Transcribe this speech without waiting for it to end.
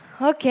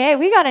Okay,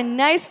 we got a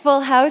nice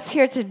full house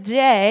here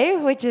today,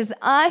 which is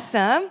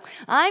awesome.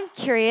 I'm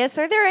curious,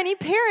 are there any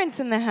parents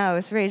in the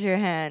house? Raise your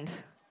hand.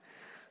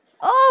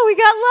 Oh, we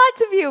got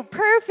lots of you.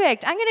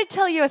 Perfect. I'm going to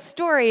tell you a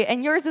story,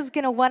 and yours is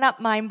going to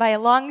one-up mine by a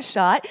long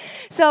shot.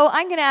 So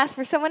I'm going to ask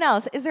for someone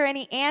else. Is there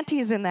any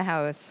aunties in the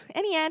house?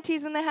 Any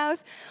aunties in the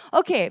house?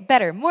 Okay,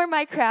 better. More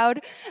my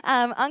crowd.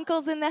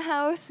 Uncles in the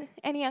house?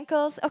 Any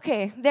uncles?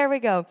 Okay, there we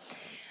go.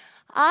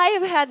 I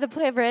have had the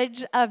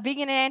privilege of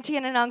being an auntie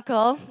and an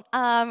uncle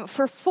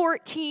for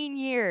 14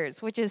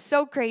 years, which is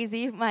so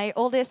crazy. My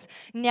oldest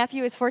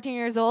nephew is 14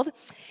 years old,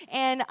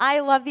 and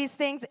I love these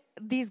things.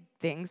 These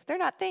things, they're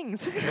not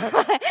things.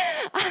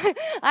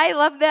 I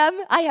love them.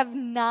 I have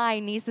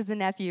 9 nieces and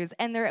nephews,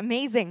 and they're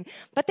amazing,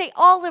 but they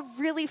all live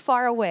really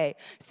far away.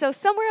 So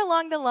somewhere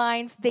along the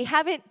lines, they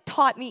haven't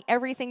taught me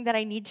everything that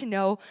I need to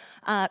know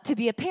to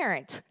be a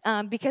parent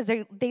because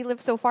they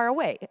live so far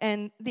away.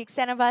 And the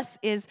extent of us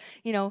is,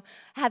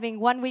 having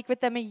 1 week with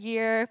them a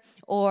year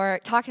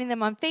or talking to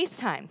them on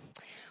FaceTime.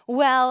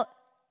 Well,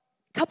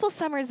 a couple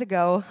summers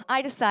ago,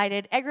 I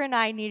decided Edgar and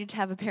I needed to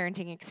have a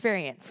parenting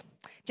experience.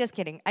 Just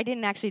kidding. I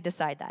didn't actually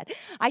decide that.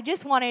 I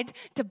just wanted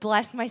to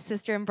bless my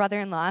sister and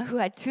brother-in-law who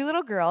had 2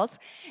 little girls,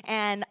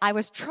 and I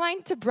was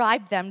trying to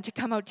bribe them to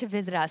come out to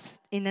visit us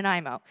in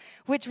Nanaimo,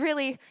 which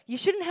really, you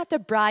shouldn't have to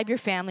bribe your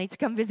family to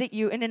come visit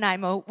you in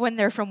Nanaimo when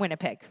they're from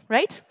Winnipeg,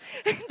 right?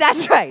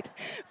 That's right.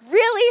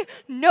 Really,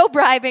 no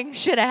bribing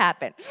should have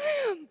happened.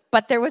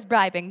 But there was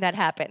bribing that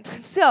happened.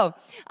 So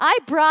I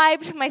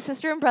bribed my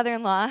sister and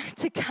brother-in-law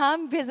to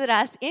come visit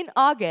us in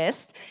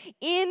August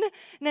in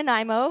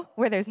Nanaimo,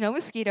 where there's no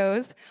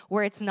mosquitoes,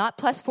 where it's not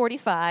plus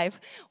 45,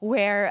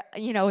 where,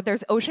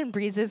 there's ocean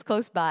breezes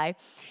close by.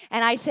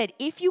 And I said,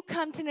 if you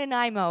come to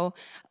Nanaimo,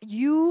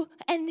 you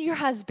and your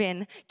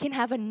husband can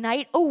have a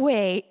night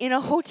away in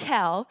a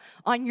hotel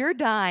on your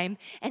dime,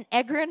 and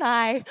Edgar and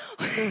I,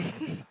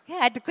 I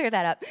had to clear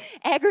that up,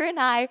 Edgar and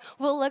I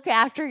will look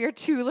after your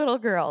 2 little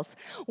girls.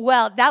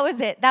 Well, that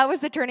was it. That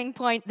was the turning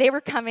point. They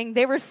were coming.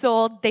 They were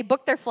sold. They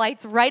booked their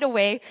flights right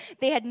away.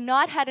 They had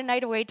not had a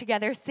night away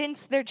together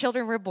since their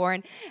children were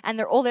born, and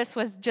their oldest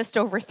was just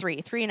over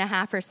 3 and a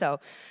half or so.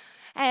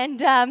 And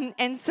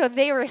so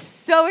they were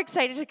so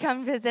excited to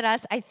come visit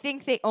us. I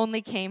think they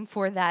only came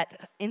for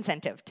that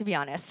incentive, to be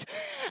honest.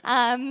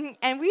 And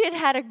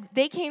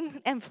they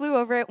came and flew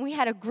over it. We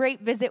had a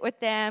great visit with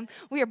them.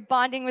 We were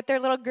bonding with their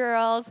little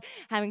girls,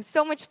 having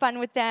so much fun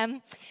with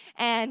them.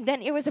 And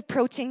then it was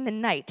approaching the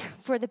night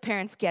for the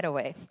parents'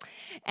 getaway.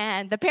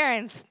 And the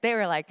parents, they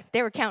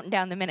were counting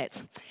down the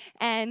minutes.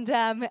 And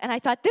I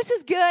thought, this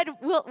is good.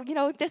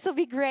 This will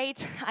be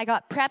great. I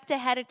got prepped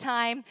ahead of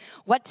time,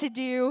 what to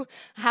do,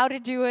 how to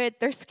do it,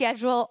 their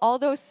schedule, all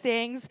those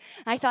things.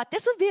 I thought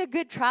this would be a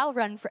good trial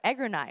run for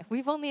Edgar and I.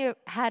 We've only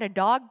had a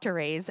dog to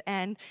raise,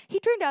 and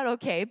he turned out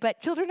okay, but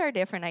children are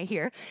different, I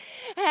hear.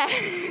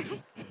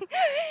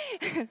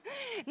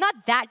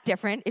 Not that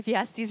different, if you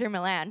ask Cesar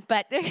Millan,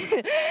 but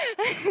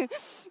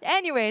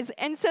anyways,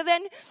 and so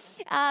then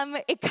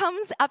it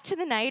comes up to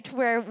the night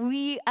where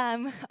we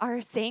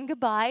are saying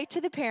goodbye to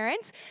the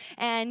parents,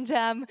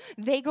 and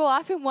they go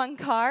off in one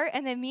car,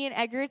 and then me and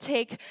Edgar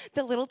take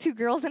the little 2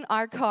 girls in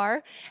our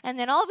car, and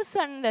then all of a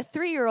sudden the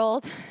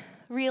 3-year-old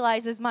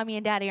realizes Mommy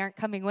and Daddy aren't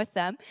coming with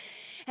them,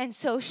 and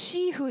so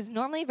she, who's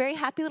normally a very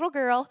happy little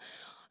girl,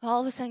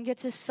 all of a sudden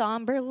gets a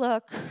somber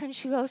look, and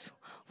she goes,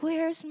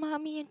 "Where's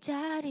Mommy and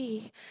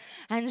Daddy?"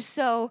 And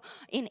so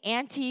in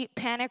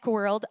anti-panic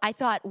world, I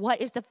thought,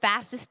 what is the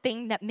fastest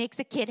thing that makes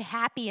a kid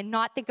happy and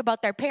not think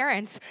about their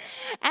parents?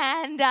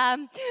 And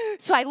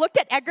so I looked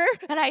at Edgar,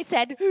 and I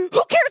said, "Who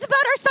cares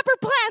about our supper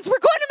plans? We're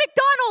going to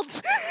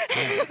McDonald's."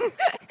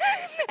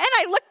 And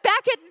I looked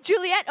back at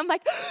Juliet. I'm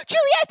like,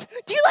 "Juliet,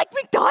 do you like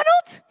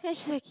McDonald's?" And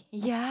she's like,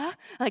 "Yeah."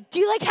 I'm like, "Do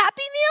you like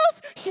Happy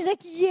Meals?" She's like,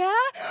 "Yeah."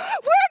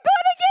 "We're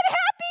going to get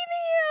Happy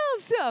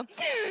Meals." So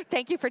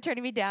thank you for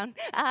turning me down.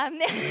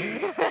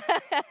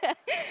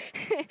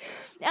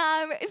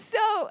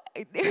 So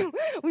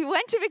we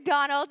went to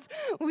McDonald's,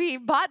 we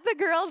bought the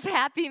girls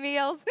Happy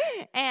Meals,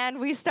 and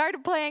we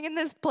started playing in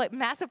this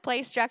massive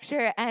play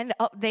structure, and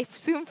they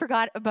soon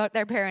forgot about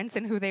their parents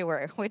and who they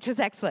were, which was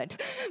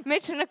excellent.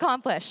 Mission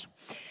accomplished.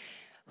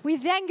 We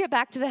then get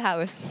back to the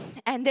house,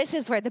 and this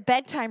is where the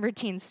bedtime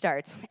routine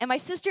starts. And my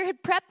sister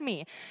had prepped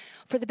me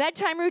for the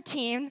bedtime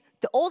routine.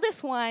 The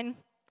oldest one,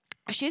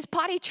 she's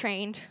potty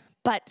trained,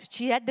 but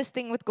she had this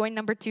thing with going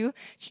number 2.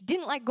 She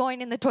didn't like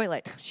going in the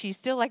toilet. She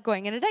still liked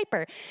going in a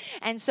diaper.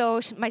 And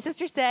so my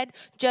sister said,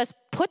 just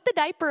put the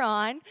diaper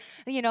on,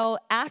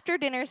 after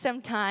dinner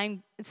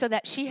sometime so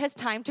that she has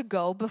time to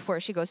go before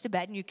she goes to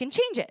bed, and you can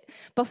change it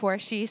before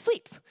she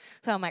sleeps.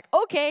 So I'm like,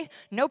 okay,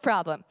 no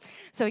problem.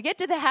 So we get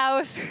to the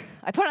house.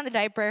 I put on the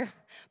diaper.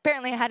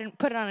 Apparently, I hadn't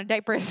put it on a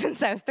diaper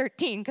since I was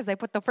 13 because I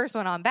put the first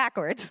one on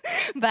backwards.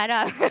 But,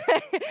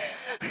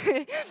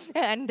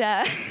 and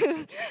I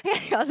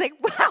was like,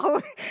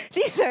 wow,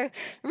 these are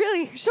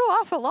really show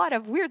off a lot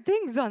of weird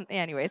things on.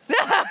 Anyways,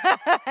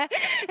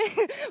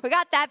 we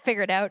got that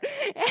figured out.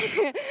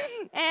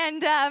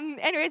 And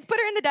anyways, put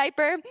her in the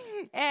diaper,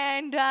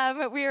 and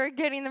we were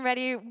getting them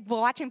ready,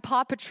 watching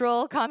Paw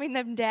Patrol, calming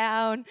them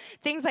down,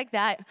 things like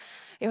that.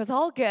 It was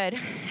all good.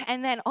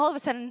 And then all of a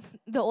sudden,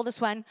 the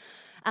oldest one,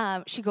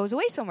 she goes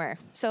away somewhere.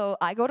 So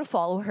I go to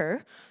follow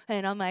her,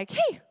 and I'm like,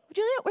 hey,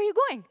 Juliet, where are you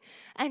going?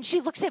 And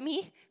she looks at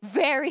me,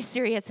 very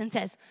serious, and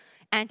says,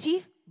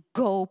 Auntie,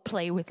 go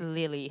play with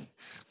Lily.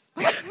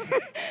 And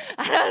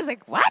I was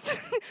like,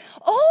 what?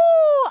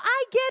 Oh,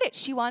 I get it.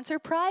 She wants her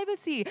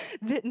privacy.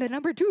 The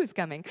number 2 is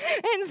coming.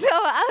 And so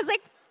I was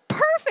like,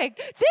 perfect.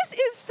 This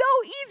is so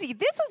easy.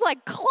 This is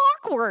like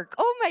clockwork.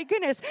 Oh, my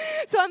goodness.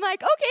 So I'm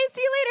like, okay,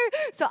 see you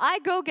later. So I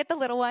go get the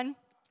little one.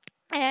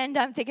 And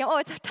I'm thinking, oh,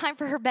 it's time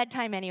for her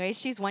bedtime anyway.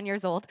 She's 1 year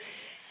old.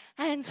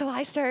 And so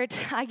I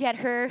get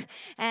her,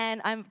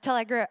 and I tell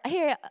that girl,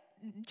 hey,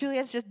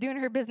 Juliet's just doing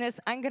her business.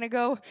 I'm going to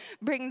go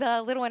bring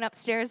the little one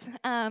upstairs,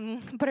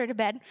 put her to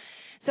bed.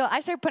 So I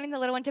start putting the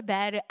little one to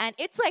bed, and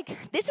it's like,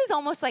 this is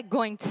almost like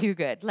going too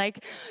good.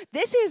 Like,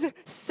 this is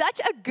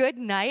such a good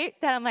night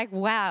that I'm like,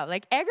 wow,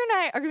 like, Edgar and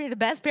I are going to be the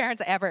best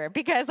parents ever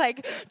because,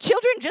 like,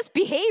 children just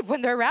behave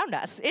when they're around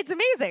us. It's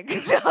amazing.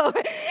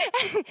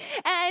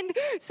 And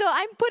so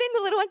I'm putting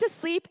the little one to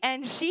sleep,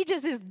 and she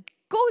just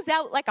goes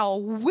out like a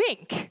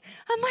wink.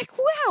 I'm like,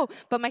 wow.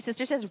 But my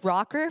sister says,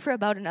 rock her for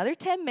about another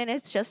 10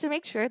 minutes just to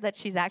make sure that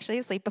she's actually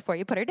asleep before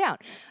you put her down.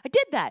 I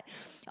did that.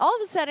 All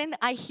of a sudden,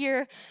 I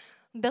hear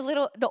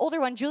the older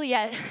one,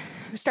 Juliet,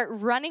 start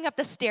running up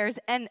the stairs,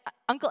 and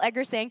Uncle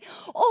Edgar saying,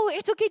 oh,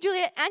 it's okay,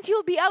 Juliet, Auntie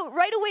will be out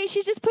right away.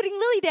 She's just putting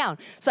Lily down.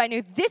 So I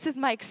knew this is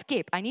my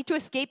escape. I need to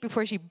escape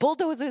before she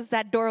bulldozes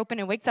that door open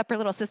and wakes up her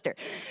little sister.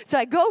 So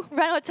I go,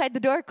 run outside the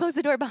door, close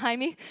the door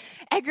behind me.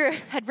 Edgar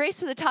had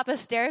raced to the top of the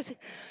stairs,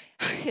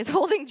 is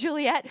holding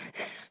Juliet,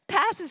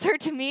 passes her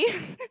to me,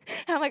 and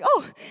I'm like,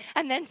 oh,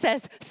 and then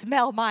says,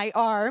 smell my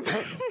arm.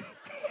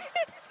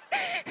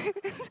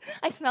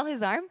 I smell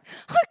his arm.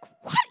 I'm like,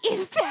 what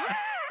is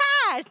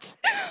that?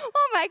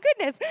 Oh my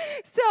goodness.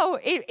 So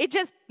it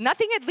just,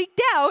 nothing had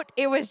leaked out.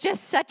 It was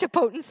just such a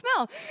potent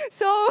smell.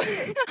 So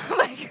I'm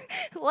like,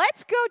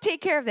 let's go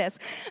take care of this.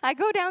 I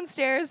go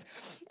downstairs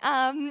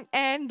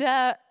and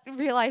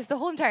realize the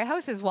whole entire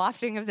house is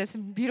wafting of this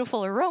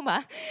beautiful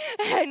aroma.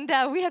 And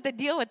we have to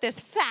deal with this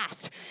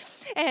fast.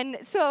 And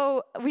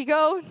so we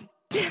go.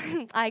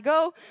 I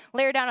go,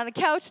 lay her down on the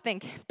couch,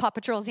 think Paw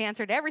Patrol's the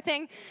answer to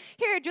everything.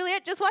 Here,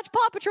 Juliet, just watch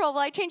Paw Patrol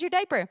while I change your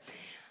diaper.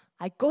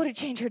 I go to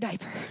change her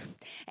diaper,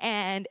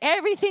 and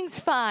everything's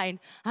fine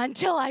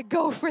until I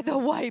go for the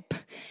wipe.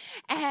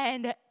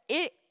 And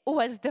it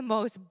was the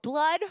most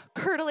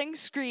blood-curdling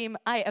scream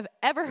I have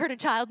ever heard a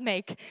child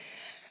make. No!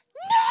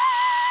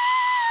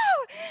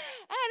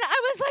 And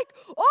I was like,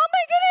 oh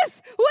my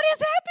goodness, what is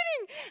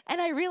happening? And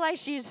I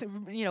realized she's,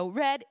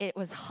 red. It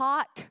was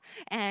hot,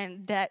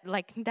 and that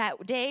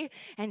day,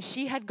 and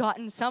she had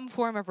gotten some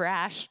form of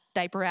rash,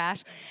 diaper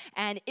rash,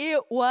 and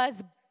it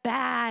was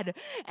bad.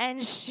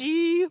 And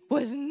she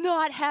was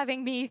not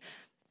having me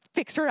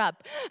fix her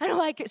up. And I'm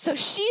like, so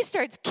she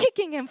starts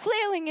kicking and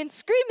flailing and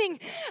screaming,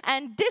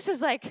 and this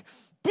is like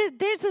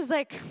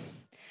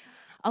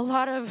a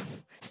lot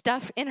of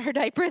stuff in her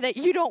diaper that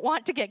you don't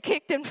want to get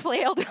kicked and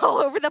flailed all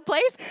over the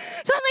place.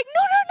 So I'm like,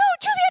 no,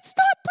 Juliet,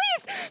 stop,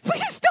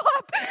 please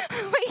stop.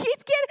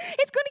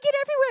 It's going to get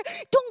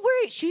everywhere. Don't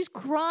worry. She's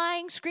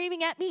crying,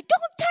 screaming at me,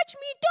 don't touch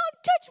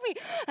me.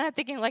 And I'm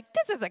thinking, like,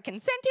 this is a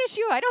consent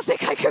issue. I don't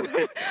think I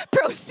can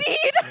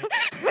proceed.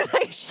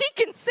 Like, she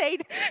can say,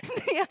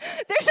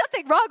 there's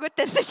nothing wrong with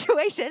this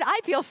situation. I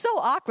feel so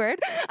awkward.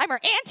 I'm her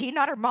auntie,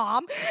 not her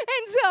mom.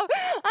 And so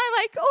I'm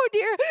like, oh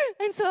dear.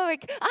 And so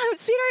like, oh,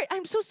 sweetheart,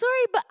 I'm so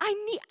sorry, but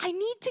I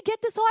need to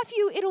get this off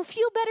you. It'll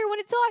feel better when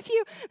it's off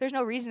you. There's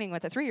no reasoning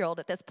with a 3-year-old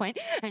at this point.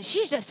 And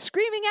she's just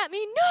screaming at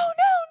me, no.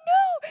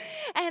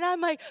 And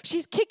I'm like,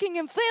 she's kicking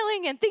and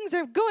flailing, and things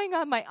are going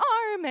on my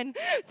arm, and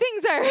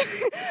things are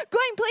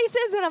going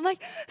places. And I'm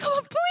like,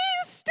 oh,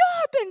 please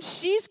stop. And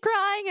she's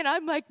crying, and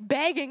I'm like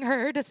begging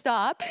her to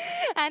stop.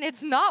 And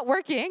it's not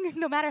working,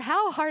 no matter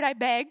how hard I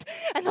begged.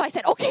 And so I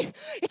said, okay,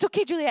 it's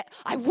okay, Juliet.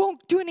 I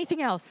won't do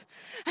anything else.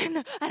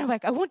 And I'm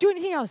like, I won't do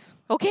anything else.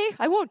 Okay,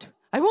 I won't.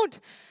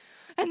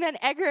 And then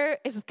Edgar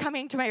is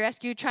coming to my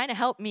rescue, trying to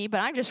help me, but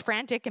I'm just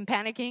frantic and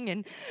panicking,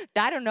 and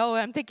I don't know.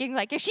 I'm thinking,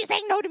 like, if she's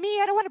saying no to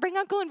me, I don't want to bring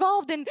Uncle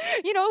involved, and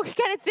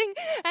kind of thing.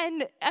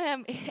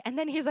 And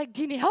then he's like,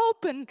 "Do you need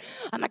help?" And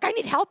I'm like, "I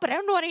need help, but I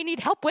don't know what I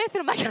need help with."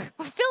 And I'm like,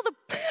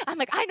 I'm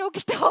like, "I know,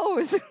 get the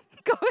hose."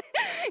 Go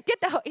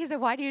get the hose. He said,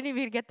 "Why do you need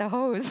me to get the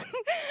hose?"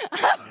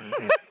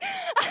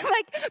 I'm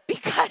like,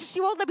 "Because she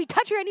won't let me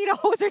touch her. I need to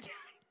hose her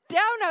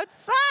down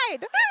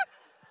outside."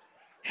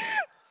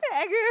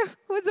 Edgar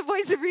was the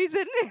voice of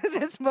reason in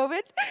this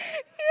moment.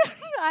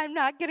 I'm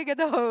not going to get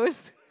the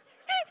hose.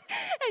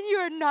 And you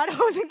are not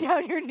hosing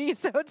down your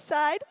niece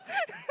outside.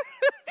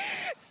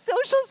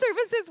 Social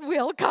services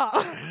will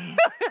come.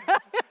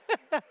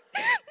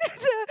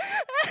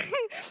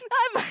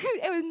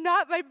 It was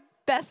not my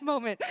best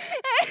moment.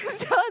 And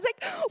so I was like,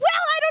 well,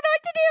 I don't know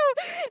what to do.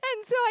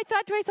 And so I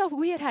thought to myself,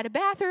 we had a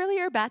bath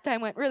earlier. Bath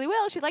time went really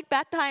well. She liked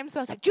bath time. So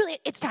I was like, Juliet,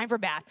 it's time for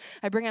bath.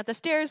 I bring her up the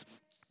stairs.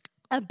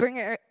 I bring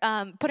her,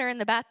 put her in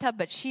the bathtub,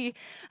 but she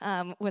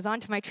was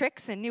onto my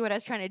tricks and knew what I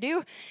was trying to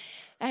do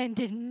and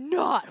did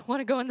not want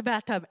to go in the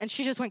bathtub. And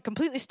she just went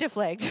completely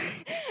stiff-legged.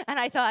 And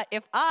I thought,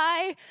 if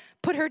I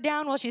put her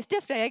down while she's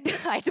stiff-legged,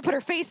 I have to put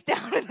her face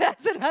down, and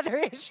that's another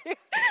issue.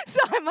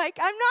 So I'm like,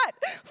 I'm not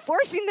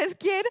forcing this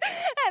kid.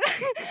 And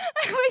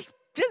I'm like,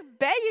 just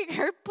begging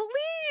her,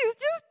 please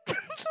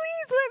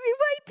let me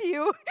wipe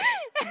you.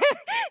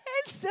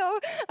 And so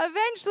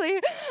eventually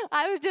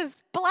I was just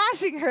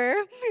splashing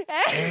her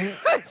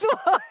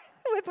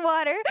with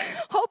water,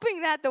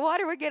 hoping that the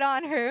water would get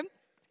on her.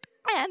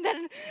 And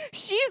then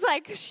she's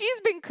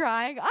been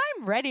crying.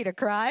 I'm ready to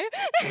cry.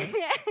 And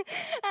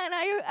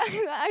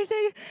I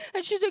say,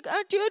 and she's like,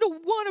 Auntie, I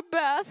don't want a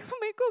bath. I'm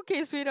like,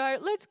 okay,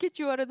 sweetheart, let's get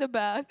you out of the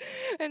bath.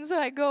 And so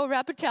I go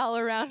wrap a towel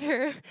around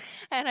her,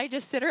 and I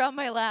just sit her on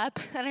my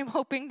lap, and I'm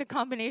hoping the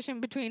combination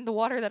between the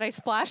water that I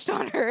splashed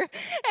on her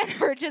and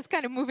her just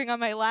kind of moving on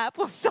my lap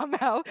will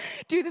somehow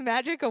do the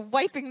magic of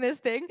wiping this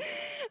thing.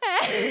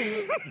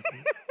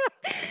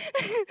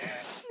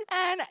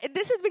 And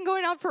this has been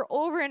going on for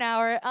over an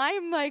hour.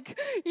 I'm like,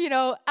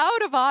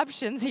 out of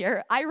options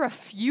here. I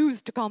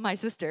refuse to call my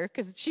sister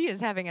because she is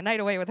having a night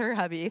away with her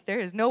hubby. There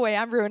is no way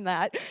I'm ruining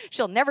that.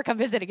 She'll never come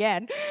visit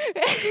again.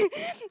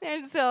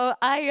 And so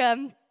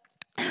I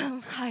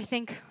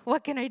think,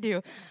 what can I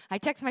do? I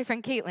text my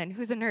friend Caitlin,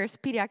 who's a nurse,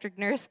 pediatric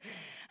nurse,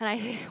 and I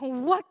say,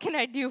 what can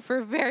I do for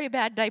a very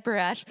bad diaper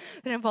rash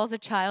that involves a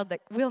child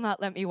that will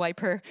not let me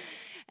wipe her?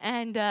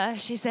 And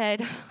she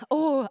said,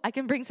 oh, I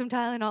can bring some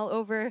Tylenol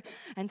over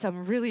and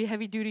some really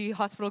heavy-duty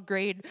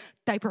hospital-grade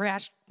diaper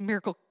rash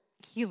miracle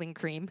healing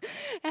cream.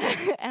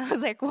 And I was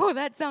like, whoa,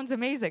 that sounds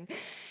amazing.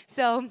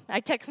 So I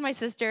texted my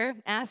sister,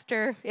 asked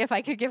her if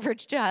I could give her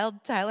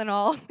child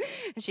Tylenol,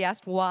 and she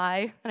asked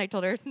why, and I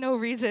told her no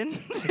reason.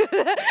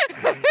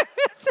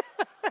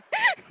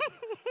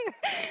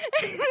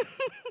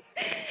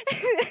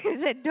 I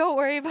said, don't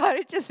worry about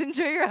it, just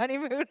enjoy your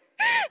honeymoon.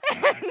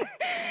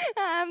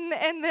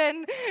 And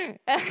then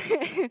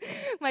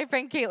my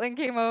friend Caitlin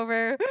came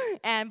over,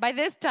 and by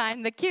this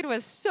time, the kid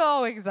was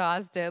so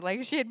exhausted.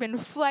 Like, she had been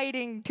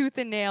fighting tooth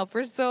and nail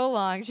for so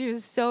long. She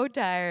was so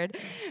tired.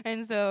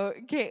 And so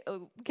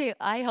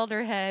I held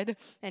her head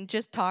and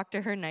just talked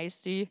to her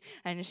nicely,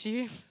 and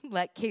she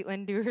let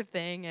Caitlin do her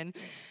thing, and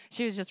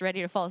she was just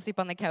ready to fall asleep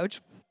on the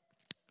couch.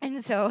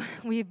 And so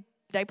we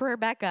diaper her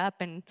back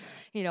up and,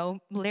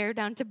 lay her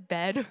down to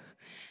bed.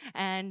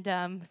 And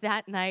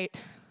that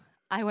night,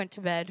 I went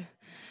to bed,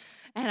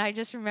 and I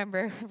just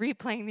remember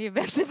replaying the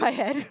events in my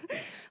head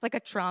like a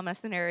trauma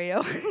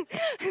scenario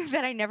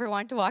that I never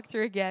wanted to walk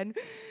through again.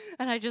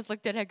 And I just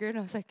looked at Edgar, and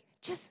I was like,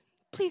 just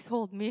please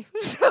hold me.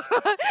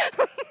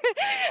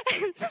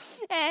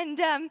 And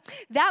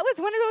that was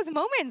one of those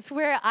moments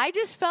where I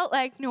just felt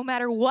like no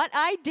matter what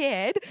I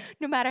did,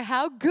 no matter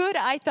how good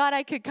I thought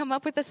I could come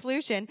up with a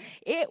solution,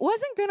 it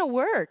wasn't going to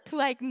work.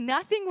 Like,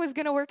 nothing was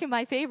going to work in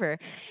my favor.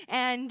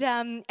 And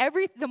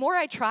the more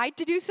I tried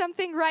to do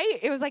something right,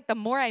 it was like the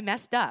more I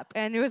messed up.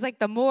 And it was like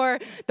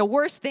the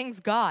worse things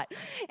got.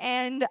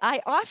 And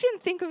I often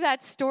think of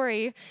that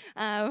story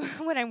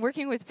when I'm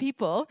working with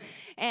people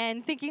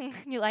and thinking,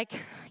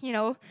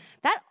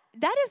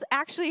 that is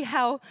actually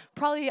how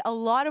probably a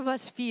lot of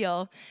us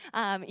feel,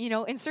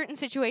 in certain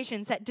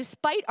situations, that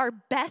despite our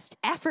best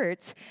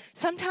efforts,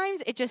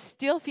 sometimes it just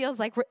still feels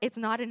like it's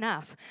not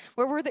enough.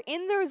 Where we're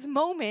in those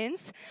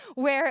moments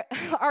where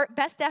our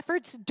best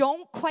efforts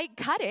don't quite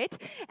cut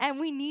it, and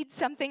we need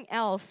something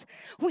else.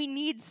 We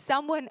need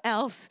someone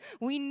else.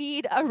 We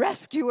need a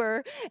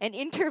rescuer, an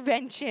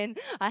intervention,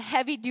 a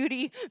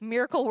heavy-duty,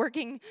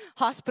 miracle-working,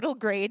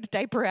 hospital-grade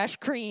diaper rash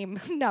cream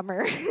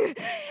number.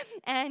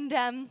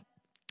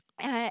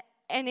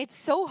 And it's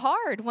so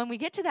hard when we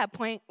get to that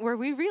point where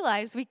we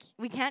realize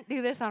we can't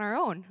do this on our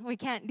own. We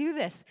can't do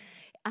this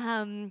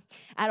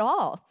at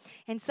all.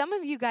 And some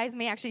of you guys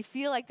may actually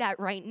feel like that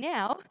right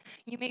now.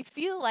 You may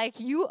feel like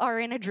you are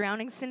in a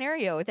drowning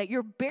scenario, that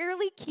you're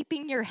barely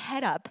keeping your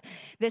head up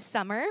this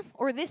summer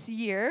or this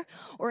year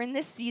or in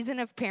this season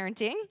of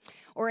parenting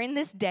or in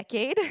this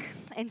decade.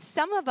 And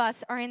some of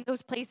us are in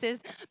those places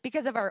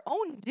because of our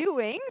own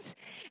doings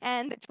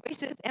and the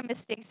choices and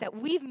mistakes that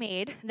we've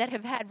made that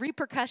have had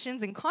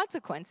repercussions and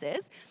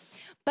consequences.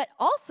 But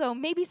also,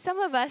 maybe some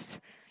of us,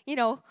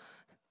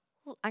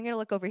 I'm going to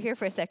look over here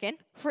for a second.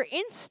 For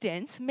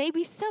instance,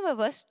 maybe some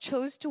of us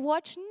chose to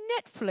watch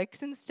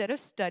Netflix instead of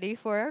study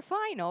for our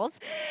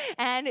finals,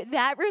 and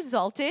that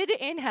resulted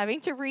in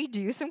having to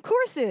redo some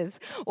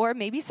courses, or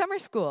maybe summer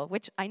school,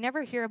 which I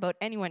never hear about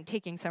anyone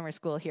taking summer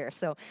school here,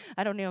 so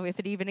I don't know if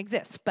it even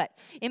exists. But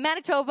in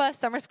Manitoba,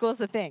 summer school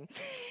is a thing.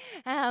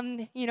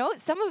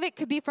 Some of it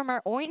could be from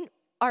our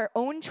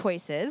own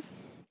choices.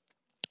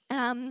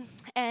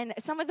 And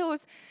some of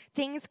those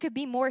things could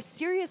be more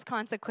serious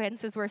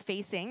consequences we're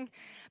facing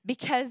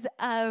because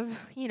of,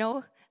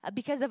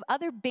 because of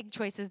other big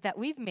choices that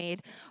we've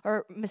made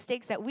or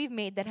mistakes that we've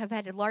made that have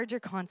had larger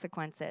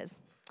consequences.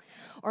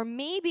 Or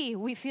maybe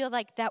we feel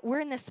like that we're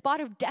in this spot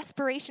of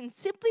desperation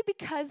simply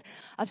because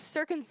of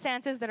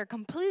circumstances that are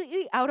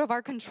completely out of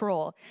our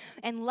control.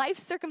 And life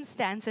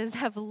circumstances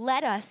have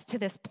led us to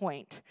this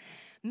point.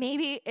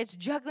 Maybe it's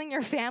juggling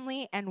your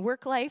family and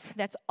work life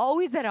that's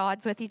always at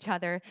odds with each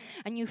other,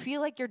 and you feel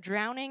like you're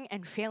drowning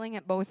and failing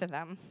at both of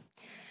them.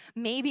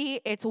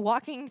 Maybe it's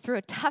walking through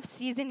a tough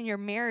season in your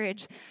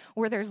marriage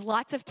where there's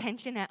lots of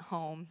tension at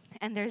home,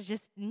 and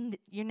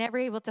you're never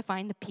able to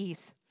find the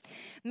peace.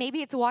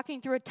 Maybe it's walking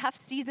through a tough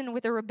season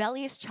with a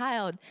rebellious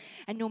child,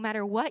 and no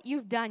matter what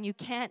you've done, you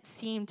can't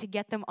seem to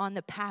get them on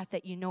the path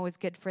that you know is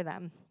good for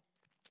them.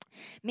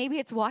 Maybe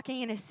it's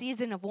walking in a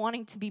season of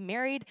wanting to be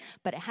married,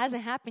 but it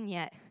hasn't happened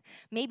yet.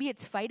 Maybe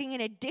it's fighting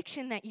an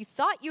addiction that you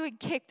thought you had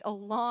kicked a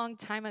long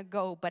time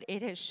ago, but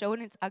it has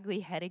shown its ugly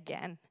head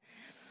again.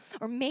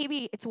 Or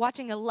maybe it's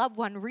watching a loved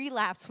one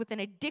relapse with an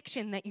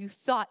addiction that you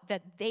thought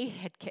that they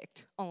had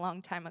kicked a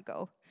long time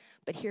ago,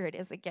 but here it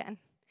is again.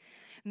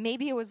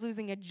 Maybe it was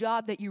losing a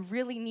job that you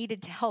really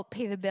needed to help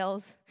pay the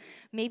bills.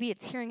 Maybe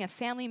it's hearing a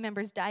family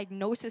member's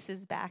diagnosis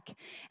is back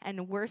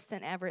and worse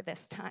than ever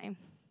this time.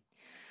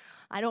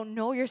 I don't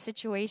know your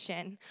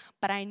situation,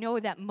 but I know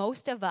that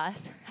most of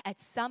us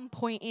at some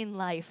point in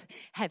life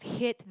have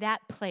hit that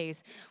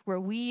place where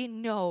we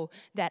know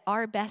that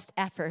our best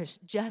efforts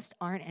just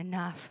aren't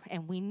enough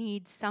and we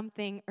need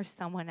something or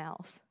someone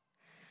else.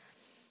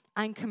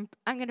 I'm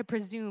going to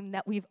presume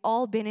that we've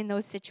all been in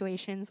those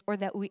situations, or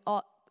that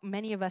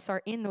many of us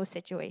are in those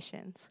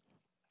situations.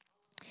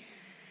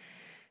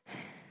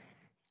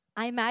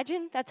 I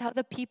imagine that's how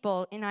the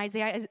people in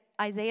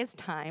Isaiah's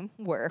time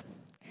were.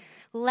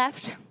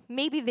 Left,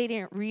 maybe they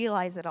didn't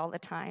realize it all the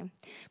time,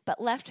 but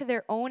left to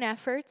their own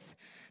efforts,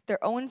 their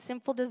own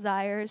sinful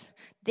desires,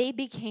 they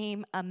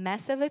became a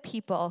mess of a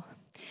people.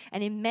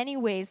 And in many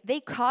ways, they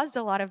caused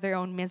a lot of their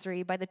own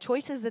misery by the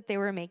choices that they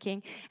were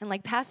making. And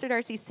like Pastor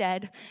Darcy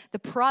said, the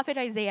prophet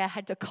Isaiah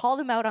had to call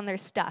them out on their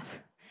stuff.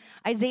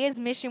 Isaiah's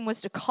mission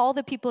was to call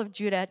the people of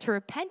Judah to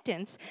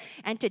repentance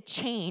and to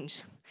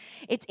change.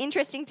 It's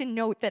interesting to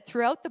note that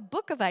throughout the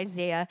book of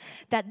Isaiah,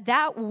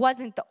 that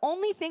wasn't the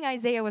only thing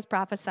Isaiah was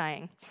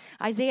prophesying.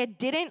 Isaiah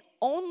didn't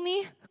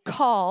only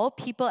call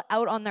people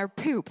out on their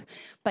poop,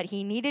 but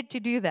he needed to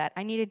do that.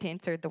 I needed to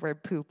insert the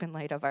word poop in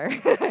light of our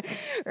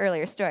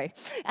earlier story.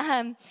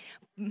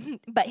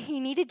 But he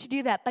needed to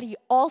do that, but he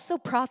also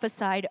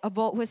prophesied of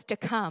what was to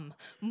come.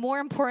 More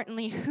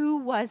importantly, who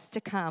was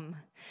to come.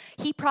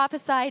 He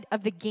prophesied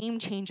of the game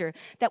changer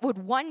that would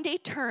one day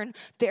turn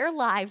their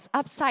lives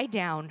upside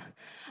down.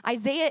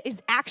 Isaiah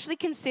is actually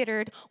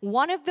considered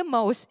one of the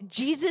most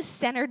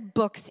Jesus-centered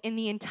books in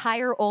the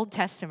entire Old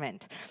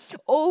Testament.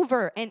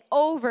 Over and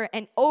over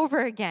and over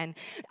again,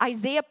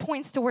 Isaiah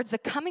points towards the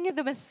coming of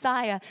the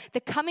Messiah,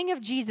 the coming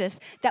of Jesus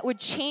that would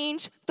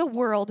change the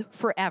world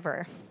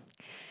forever.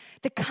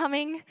 The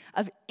coming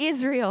of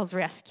Israel's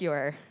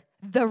rescuer,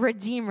 the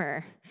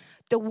Redeemer,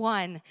 the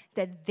one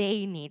that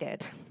they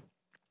needed.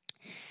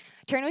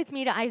 Turn with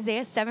me to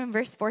Isaiah 7,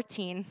 verse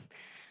 14.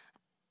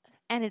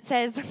 And it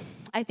says,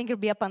 I think it'll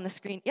be up on the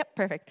screen. Yep,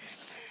 perfect.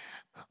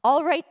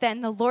 All right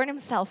then, the Lord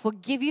himself will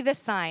give you the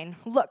sign.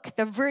 Look,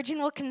 the virgin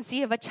will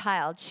conceive a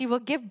child. She will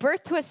give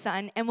birth to a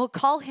son and will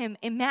call him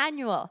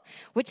Emmanuel,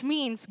 which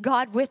means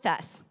God with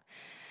us.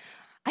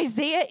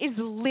 Isaiah is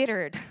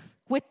littered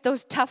with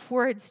those tough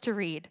words to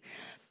read.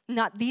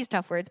 Not these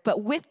tough words,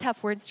 but with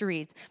tough words to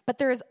read. But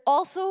there is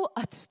also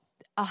a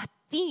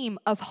theme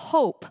of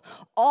hope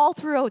all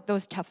throughout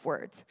those tough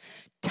words.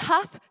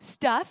 Tough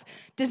stuff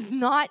does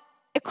not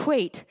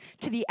equate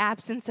to the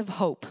absence of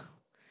hope.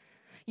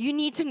 You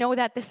need to know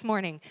that this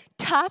morning.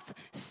 Tough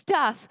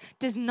stuff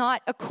does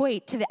not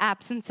equate to the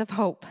absence of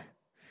hope.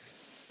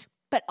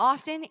 But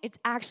often it's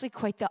actually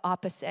quite the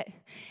opposite.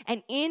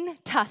 And in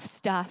tough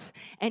stuff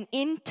and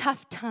in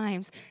tough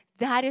times,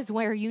 that is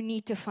where you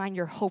need to find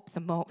your hope the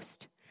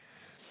most.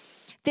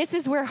 This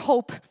is where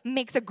hope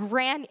makes a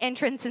grand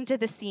entrance into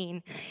the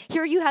scene.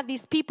 Here you have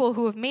these people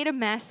who have made a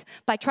mess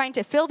by trying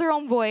to fill their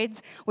own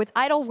voids with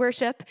idol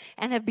worship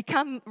and have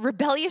become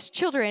rebellious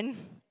children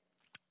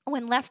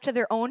when left to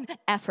their own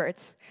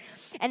efforts.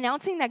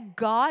 Announcing that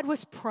God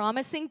was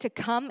promising to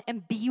come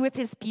and be with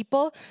his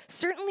people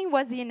certainly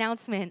was the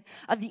announcement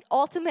of the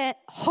ultimate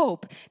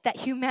hope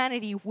that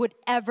humanity would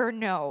ever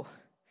know.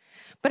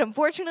 But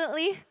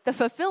unfortunately, the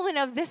fulfillment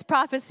of this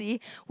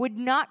prophecy would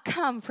not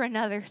come for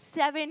another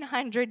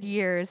 700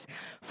 years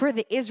for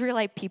the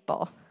Israelite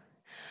people.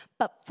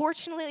 But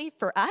fortunately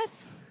for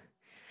us,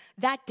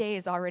 that day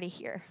is already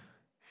here,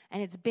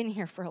 and it's been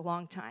here for a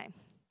long time.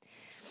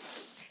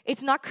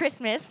 It's not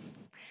Christmas,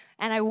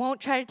 and I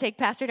won't try to take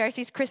Pastor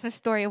Darcy's Christmas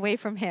story away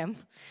from him,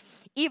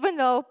 even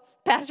though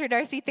Pastor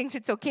Darcy thinks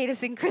it's okay to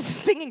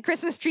singing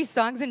Christmas tree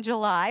songs in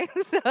July.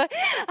 So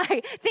I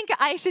think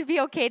I should be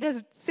okay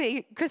to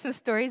say Christmas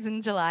stories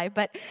in July,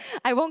 but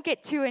I won't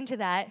get too into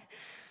that.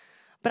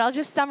 But I'll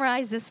just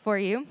summarize this for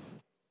you.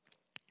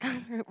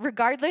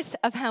 Regardless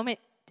of how many,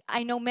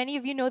 I know many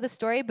of you know the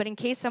story, but in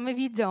case some of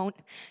you don't,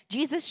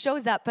 Jesus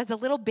shows up as a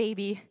little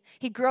baby.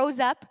 He grows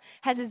up,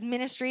 has his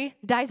ministry,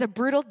 dies a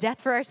brutal death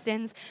for our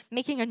sins,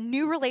 making a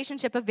new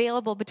relationship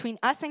available between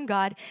us and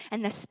God,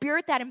 and the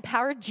Spirit that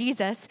empowered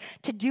Jesus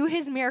to do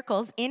his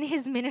miracles in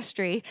his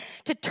ministry,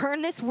 to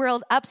turn this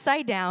world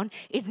upside down,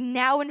 is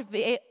now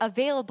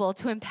available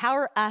to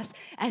empower us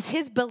as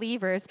his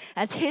believers,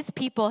 as his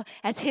people,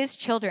 as his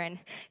children.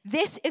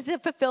 This is the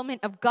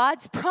fulfillment of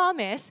God's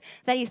promise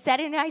that he said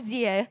in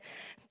Isaiah,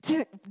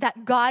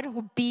 that God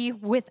will be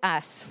with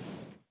us.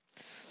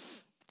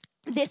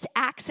 This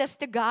access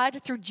to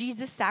God through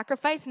Jesus'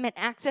 sacrifice meant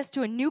access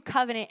to a new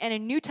covenant and a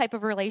new type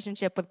of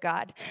relationship with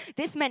God.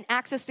 This meant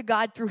access to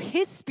God through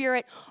his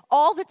Spirit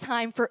all the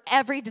time for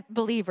every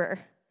believer.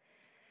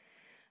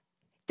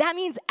 That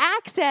means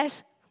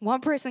access,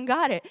 one person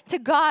got it, to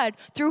God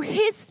through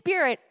his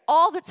Spirit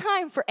all the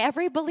time for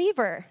every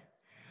believer.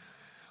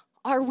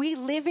 Are we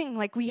living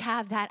like we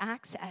have that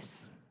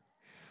access?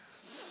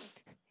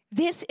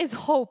 This is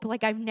hope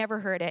like I've never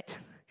heard it.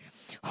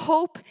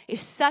 Hope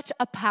is such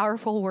a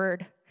powerful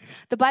word.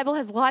 The Bible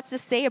has lots to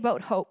say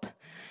about hope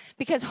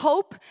because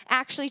hope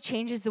actually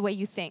changes the way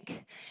you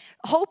think.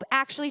 Hope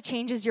actually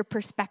changes your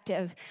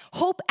perspective.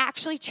 Hope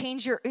actually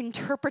changes your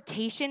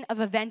interpretation of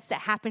events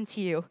that happen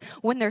to you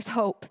when there's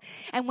hope.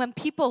 And when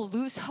people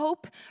lose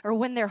hope or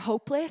when they're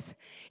hopeless,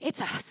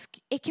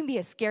 it can be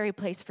a scary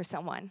place for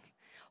someone.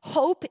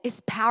 Hope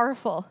is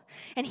powerful.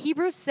 And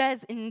Hebrews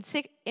says in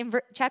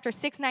chapter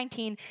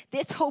 6:19,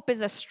 this hope is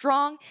a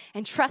strong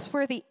and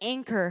trustworthy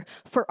anchor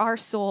for our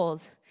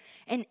souls.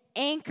 An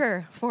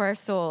anchor for our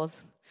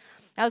souls.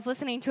 I was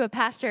listening to a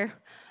pastor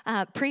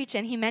preach,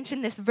 and he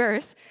mentioned this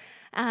verse,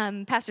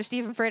 Pastor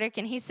Stephen Furtick,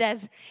 and he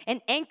says,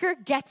 an anchor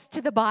gets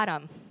to the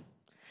bottom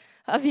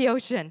of the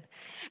ocean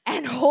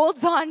and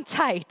holds on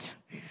tight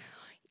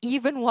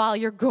even while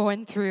you're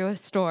going through a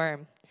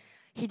storm.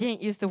 He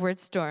didn't use the word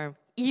storm.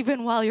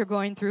 Even while you're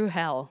going through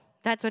hell.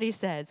 That's what he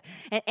says.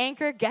 An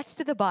anchor gets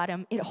to the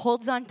bottom. It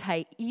holds on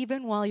tight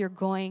even while you're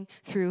going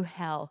through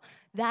hell.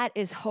 That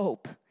is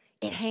hope.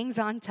 It hangs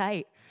on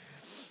tight.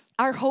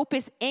 Our hope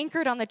is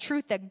anchored on the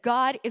truth that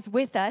God is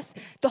with us.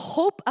 The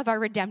hope of our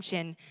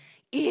redemption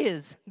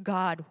is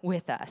God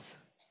with us.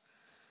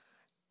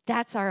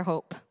 That's our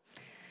hope.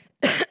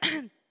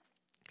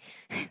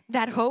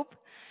 That hope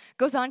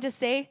goes on to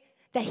say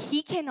that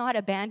he cannot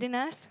abandon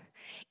us,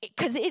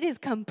 because it is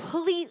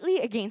completely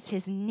against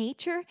his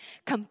nature,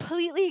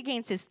 completely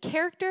against his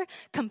character,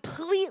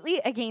 completely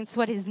against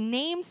what his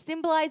name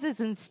symbolizes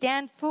and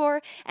stands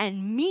for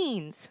and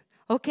means,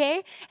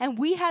 okay? And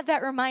we have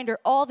that reminder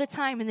all the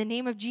time in the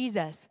name of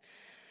Jesus.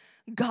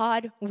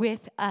 God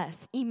with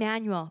us.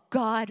 Emmanuel,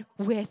 God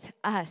with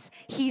us.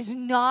 He's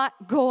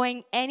not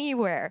going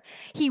anywhere.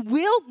 He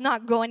will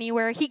not go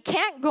anywhere. He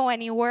can't go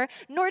anywhere,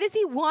 nor does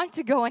he want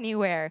to go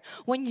anywhere.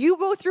 When you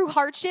go through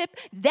hardship,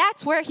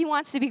 that's where he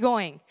wants to be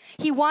going.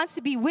 He wants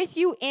to be with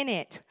you in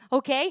it,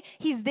 okay?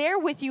 He's there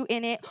with you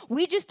in it.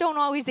 We just don't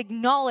always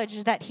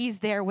acknowledge that he's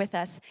there with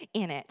us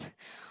in it,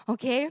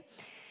 okay?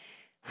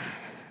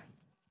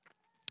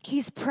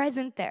 He's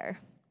present there.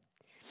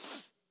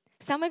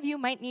 Some of you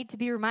might need to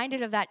be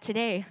reminded of that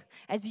today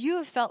as you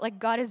have felt like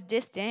God is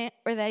distant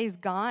or that he's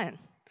gone.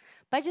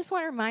 But I just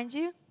want to remind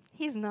you,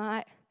 he's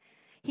not.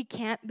 He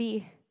can't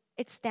be.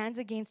 It stands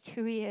against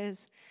who he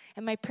is.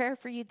 And my prayer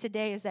for you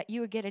today is that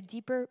you would get a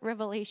deeper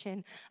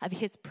revelation of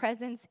his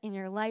presence in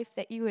your life,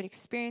 that you would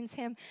experience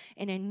him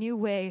in a new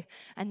way,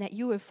 and that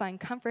you would find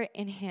comfort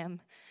in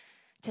him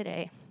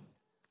today.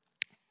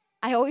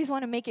 I always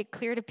want to make it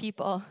clear to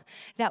people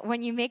that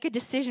when you make a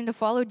decision to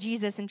follow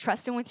Jesus and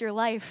trust him with your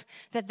life,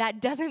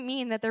 that doesn't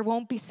mean that there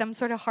won't be some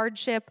sort of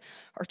hardship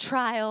or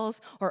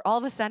trials or all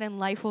of a sudden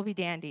life will be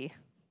dandy.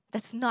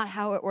 That's not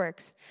how it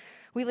works.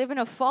 We live in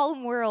a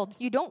fallen world.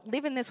 You don't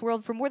live in this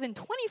world for more than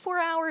 24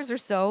 hours or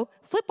so,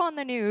 flip on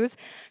the news,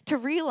 to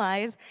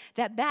realize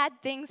that bad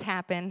things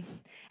happen,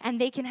 and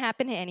they can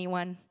happen to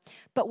anyone.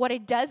 But what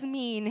it does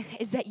mean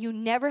is that you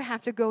never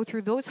have to go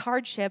through those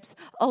hardships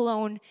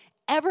alone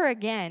ever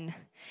again.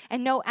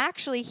 And no,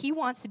 actually, he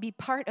wants to be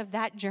part of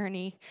that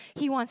journey.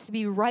 He wants to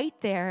be right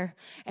there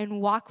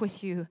and walk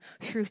with you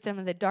through some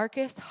of the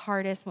darkest,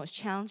 hardest, most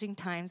challenging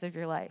times of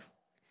your life.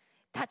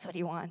 That's what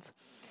he wants.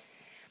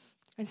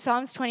 In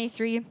Psalms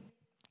 23, it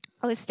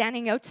was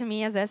standing out to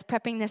me as I was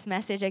prepping this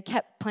message. I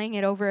kept playing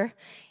it over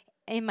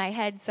in my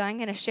head, so I'm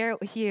going to share it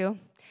with you.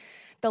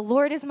 The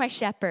Lord is my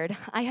shepherd.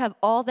 I have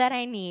all that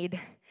I need.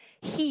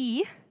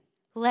 He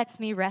lets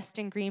me rest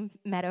in green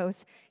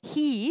meadows.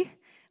 He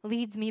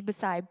leads me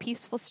beside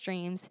peaceful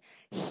streams.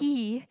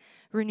 He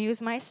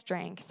renews my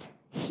strength.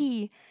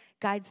 He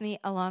guides me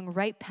along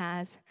right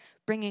paths,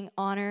 bringing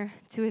honor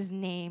to his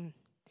name.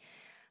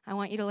 I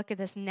want you to look at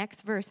this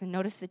next verse and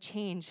notice the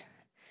change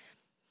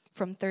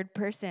from third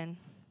person.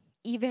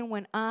 Even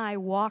when I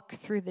walk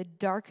through the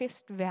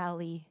darkest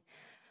valley,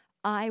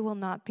 I will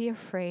not be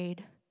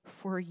afraid,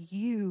 for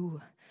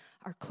you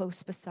are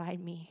close beside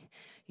me.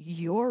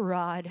 your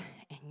rod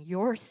and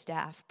your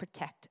staff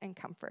protect and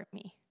comfort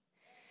me.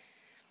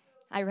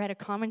 I read a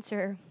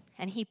commenter,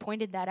 and he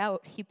pointed that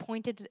out. He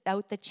pointed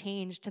out the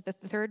change to the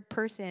third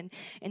person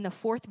in the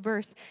 4th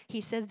verse. He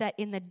says that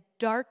in the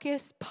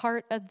darkest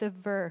part of the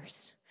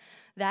verse,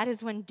 that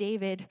is when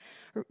David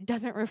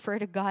doesn't refer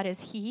to God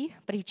as he,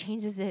 but he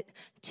changes it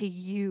to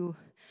you,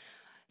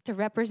 to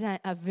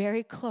represent a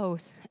very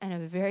close and a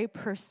very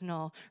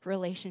personal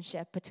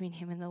relationship between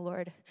him and the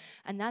Lord.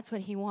 And that's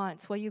what he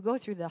wants. While you go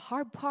through the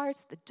hard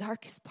parts, the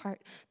darkest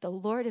part, the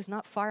Lord is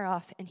not far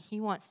off, and he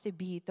wants to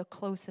be the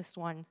closest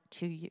one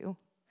to you.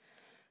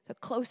 The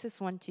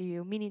closest one to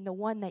you, meaning the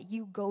one that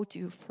you go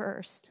to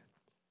first.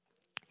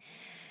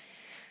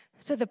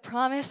 So the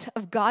promise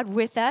of God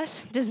with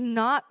us does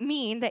not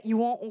mean that you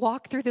won't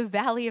walk through the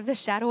valley of the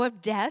shadow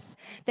of death,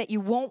 that you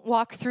won't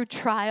walk through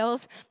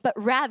trials, but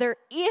rather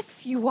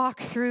if you walk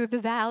through the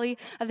valley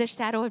of the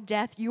shadow of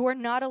death, you are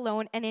not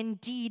alone, and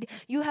indeed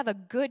you have a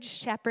good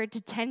shepherd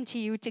to tend to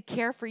you, to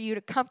care for you,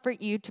 to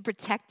comfort you, to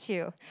protect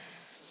you.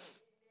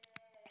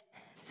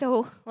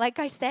 So, like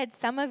I said,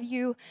 some of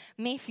you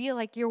may feel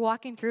like you're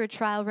walking through a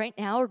trial right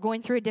now or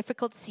going through a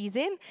difficult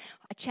season,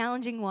 a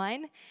challenging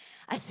one.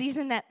 A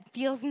season that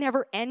feels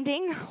never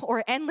ending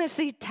or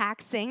endlessly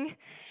taxing,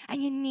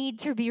 and you need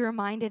to be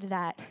reminded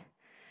that.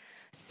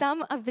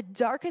 Some of the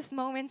darkest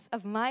moments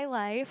of my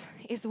life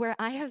is where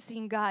I have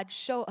seen God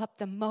show up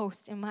the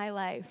most in my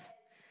life.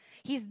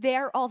 He's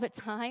there all the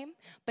time,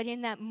 but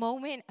in that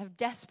moment of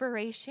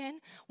desperation,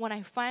 when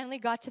I finally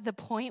got to the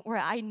point where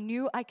I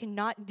knew I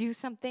cannot do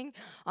something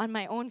on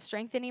my own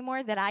strength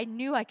anymore, that I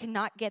knew I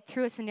cannot get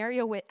through a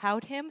scenario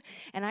without him,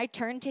 and I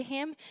turned to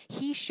him,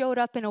 he showed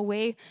up in a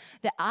way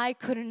that I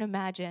couldn't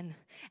imagine.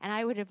 And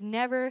I would have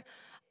never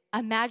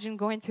imagined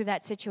going through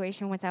that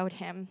situation without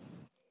him.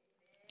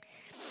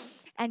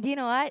 And you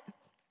know what?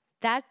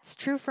 That's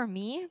true for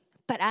me.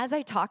 But as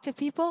I talk to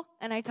people,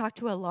 and I talk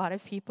to a lot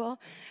of people,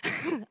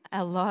 and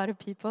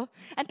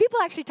people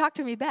actually talk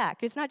to me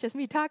back. It's not just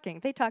me talking.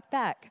 They talk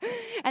back.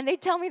 And they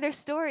tell me their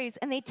stories,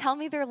 and they tell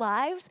me their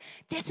lives.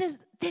 This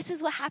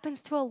is what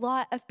happens to a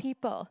lot of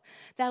people.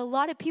 That a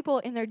lot of people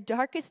in their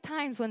darkest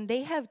times, when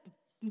they have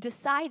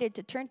decided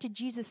to turn to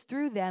Jesus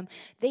through them,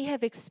 they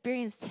have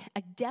experienced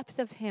a depth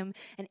of him,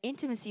 an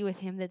intimacy with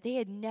him that they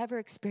had never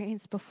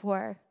experienced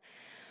before.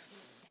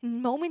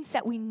 Moments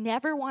that we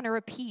never want to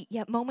repeat,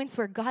 yet moments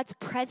where God's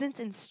presence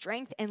and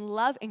strength and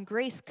love and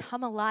grace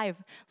come alive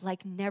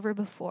like never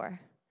before.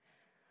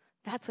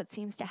 That's what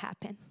seems to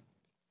happen.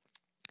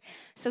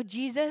 So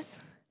Jesus,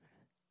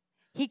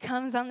 he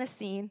comes on the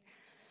scene.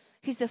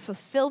 He's the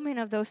fulfillment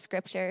of those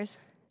scriptures.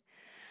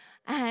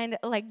 And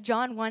like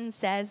John 1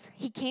 says,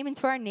 he came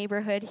into our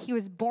neighborhood. He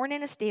was born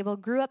in a stable,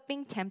 grew up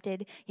being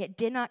tempted, yet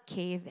did not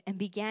cave, and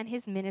began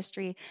his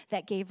ministry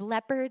that gave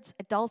lepers,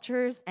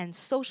 adulterers, and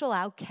social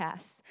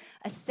outcasts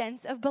a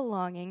sense of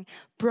belonging,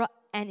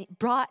 and it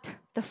brought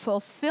the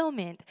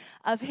fulfillment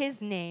of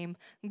his name,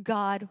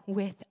 God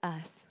with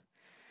us.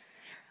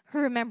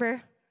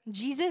 Remember,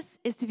 Jesus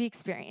is to be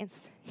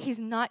experienced. He's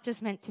not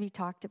just meant to be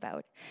talked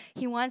about.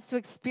 He wants to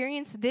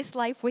experience this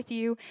life with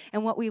you.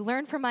 And what we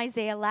learned from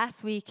Isaiah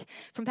last week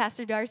from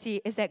Pastor Darcy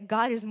is that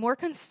God is more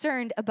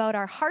concerned about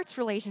our heart's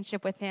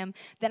relationship with him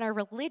than our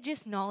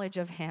religious knowledge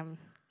of him.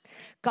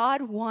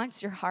 God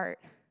wants your heart.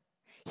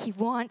 He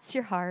wants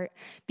your heart.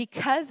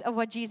 Because of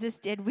what Jesus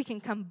did, we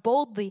can come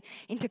boldly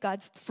into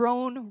God's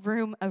throne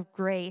room of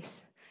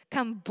grace.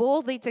 Come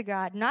boldly to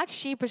God, not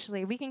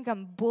sheepishly. We can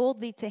come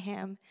boldly to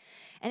him.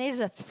 And it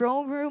is a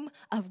throne room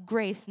of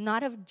grace,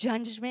 not of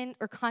judgment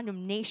or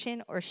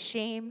condemnation or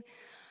shame,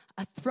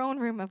 a throne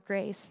room of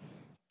grace.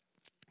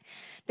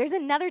 There's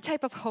another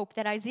type of hope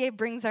that Isaiah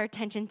brings our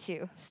attention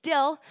to,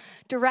 still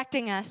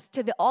directing us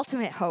to the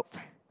ultimate hope,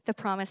 the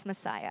promised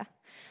Messiah.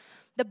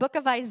 The book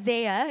of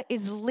Isaiah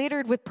is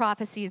littered with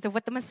prophecies of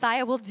what the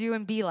Messiah will do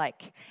and be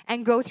like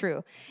and go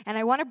through. And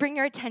I want to bring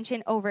your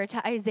attention over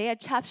to Isaiah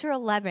chapter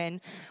 11,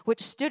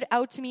 which stood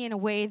out to me in a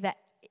way that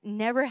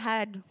never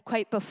had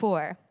quite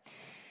before.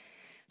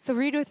 So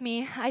read with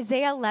me,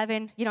 Isaiah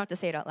 11, you don't have to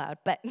say it out loud,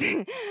 but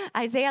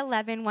Isaiah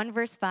 11, 1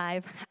 verse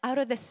 5, out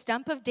of the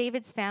stump of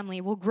David's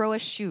family will grow a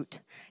shoot.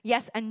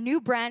 Yes, a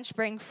new branch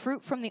bearing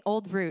fruit from the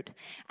old root.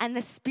 And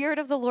the Spirit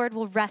of the Lord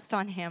will rest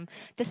on him.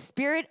 The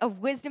Spirit of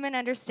wisdom and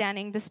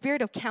understanding, the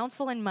Spirit of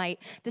counsel and might,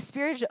 the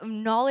Spirit of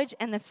knowledge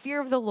and the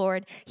fear of the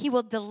Lord. He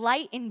will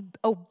delight in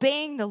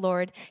obeying the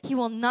Lord. He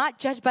will not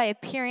judge by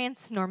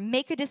appearance nor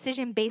make a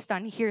decision based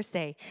on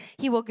hearsay.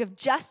 He will give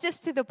justice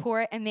to the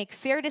poor and make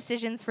fair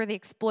decisions for the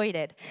exploited.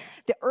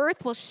 The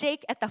earth will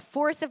shake at the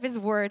force of his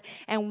word,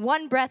 and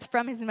one breath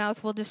from his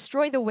mouth will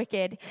destroy the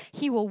wicked.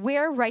 He will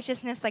wear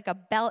righteousness like a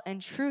belt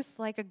and truth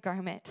like a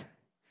garment.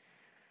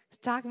 It's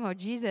talking about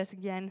Jesus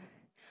again.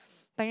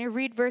 But I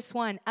read verse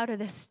 1. Out of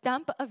the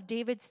stump of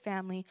David's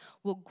family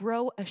will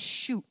grow a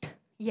shoot.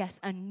 Yes,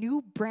 a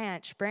new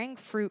branch bearing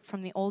fruit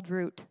from the old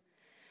root.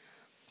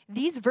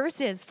 These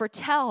verses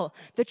foretell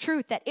the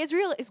truth that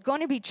Israel is going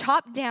to be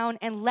chopped down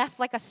and left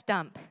like a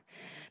stump.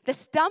 The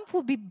stump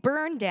will be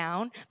burned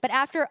down, but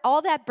after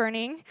all that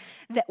burning,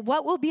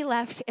 what will be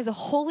left is a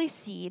holy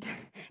seed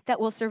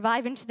that will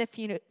survive into the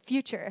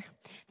future.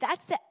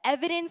 That's the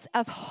evidence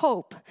of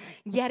hope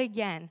yet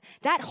again.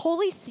 That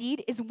holy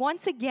seed is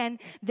once again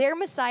their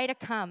Messiah to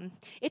come.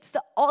 It's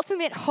the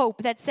ultimate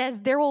hope that says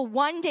there will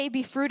one day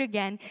be fruit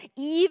again,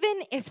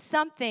 even if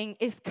something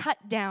is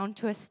cut down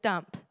to a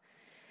stump.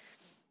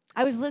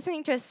 I was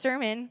listening to a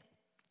sermon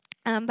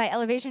by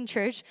Elevation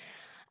Church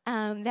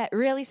that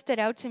really stood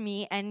out to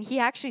me, and he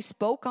actually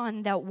spoke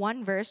on that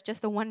one verse,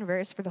 just the one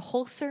verse, for the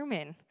whole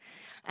sermon.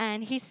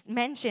 And he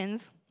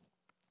says,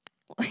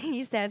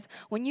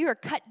 when you are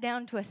cut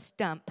down to a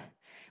stump,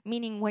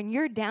 meaning when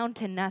you're down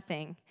to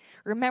nothing,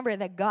 remember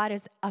that God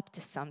is up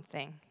to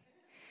something.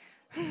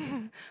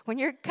 When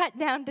you're cut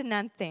down to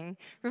nothing,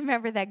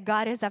 remember that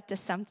God is up to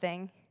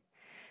something.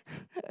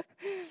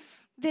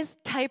 This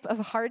type of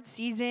hard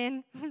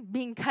season,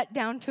 being cut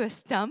down to a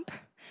stump,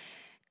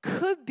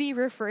 could be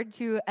referred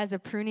to as a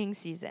pruning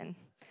season.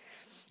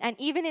 And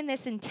even in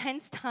this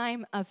intense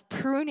time of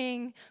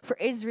pruning for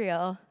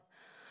Israel,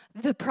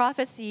 the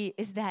prophecy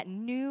is that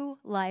new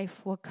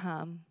life will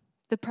come.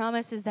 The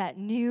promise is that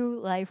new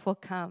life will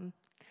come.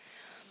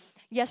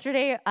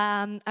 Yesterday,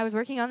 I was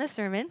working on the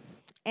sermon,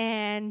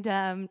 and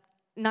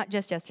not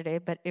just yesterday,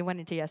 but it went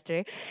into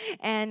yesterday.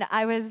 And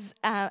I was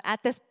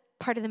at this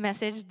part of the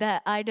message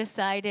that I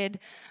decided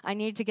I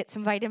needed to get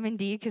some vitamin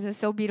D because it was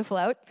so beautiful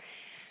out.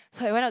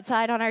 So I went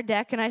outside on our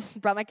deck, and I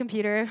brought my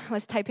computer,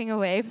 was typing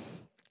away.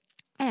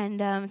 And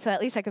so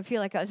at least I could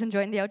feel like I was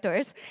enjoying the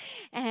outdoors.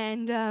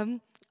 And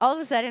all of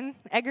a sudden,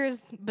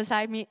 Edgar's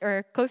beside me,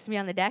 or close to me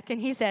on the deck,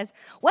 and he says,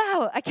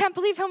 "Wow, I can't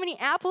believe how many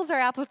apples our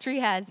apple tree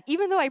has,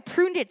 even though I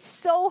pruned it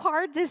so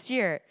hard this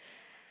year."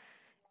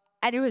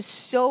 And it was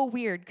so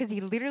weird, because he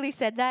literally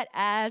said that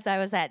as I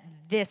was at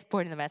this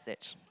point in the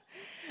message.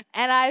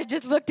 And I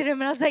just looked at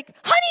him, and I was like,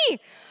 "Honey,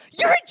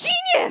 you're a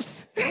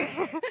genius!"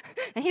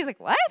 And he's like,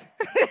 "What?"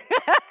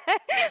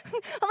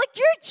 I'm like,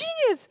 "You're a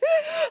genius."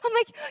 I'm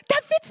like,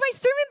 "That fits my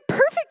sermon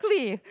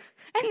perfectly."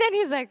 And then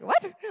he's like,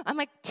 "What?" I'm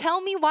like, "Tell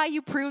me why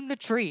you pruned the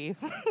tree."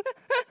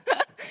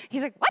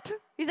 He's like, "What?"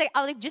 He's like,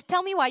 "I was like, just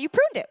tell me why you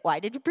pruned it. Why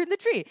did you prune the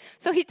tree?"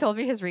 So he told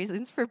me his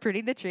reasons for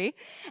pruning the tree,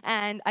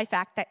 and I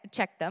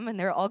fact-checked them, and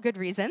they're all good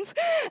reasons.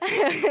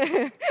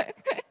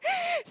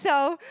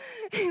 So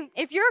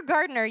if you're a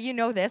gardener, you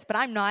know this, but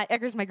I'm not.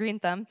 Edgar's my green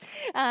thumb.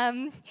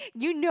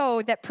 You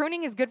know that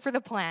pruning is good for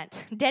the plant.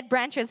 Dead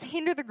branches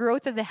hinder the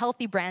growth of the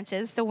healthy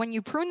branches, so when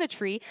you prune the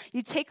tree,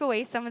 you take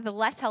away some of the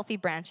less healthy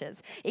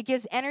branches. It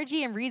gives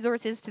energy and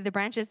resources to the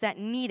branches that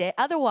need it.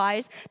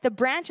 Otherwise, the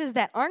branches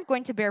that aren't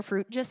going to bear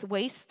fruit just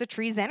waste the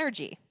tree's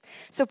energy.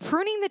 So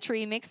pruning the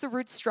tree makes the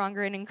roots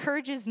stronger and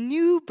encourages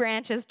new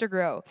branches to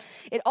grow.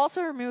 It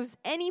also removes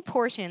any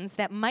portions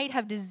that might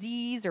have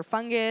disease or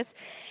fungus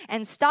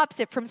and stops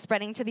it from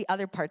spreading to the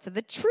other parts of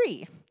the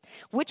tree,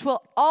 which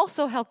will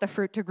also help the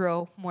fruit to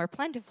grow more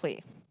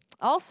plentifully.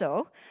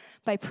 Also,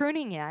 by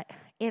pruning it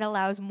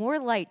allows more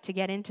light to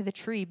get into the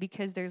tree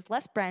because there's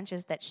less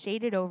branches that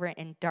shade it over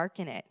and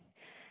darken it.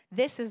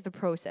 This is the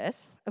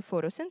process of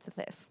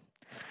photosynthesis.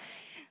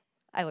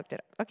 I looked it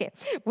up. Okay.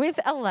 With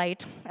a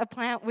light, a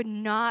plant would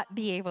not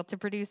be able to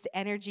produce the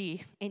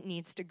energy it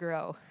needs to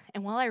grow.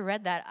 And while I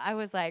read that, I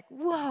was like,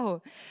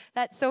 whoa,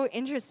 that's so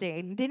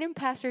interesting. Didn't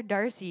Pastor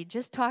Darcy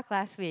just talk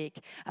last week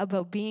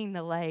about being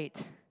the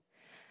light?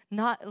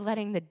 Not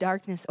letting the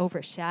darkness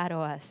overshadow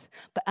us,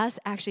 but us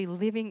actually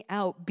living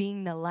out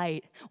being the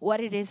light,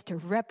 what it is to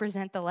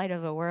represent the light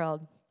of the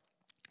world.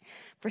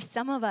 For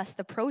some of us,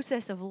 the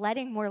process of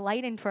letting more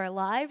light into our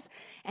lives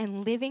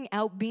and living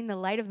out being the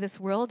light of this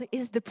world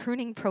is the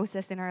pruning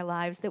process in our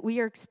lives that we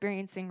are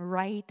experiencing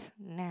right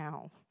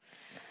now.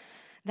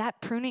 That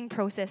pruning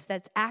process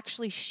that's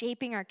actually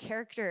shaping our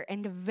character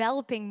and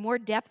developing more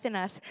depth in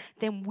us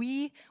than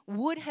we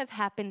would have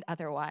happened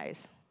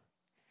otherwise.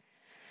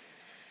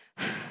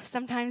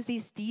 Sometimes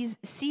these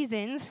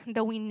seasons,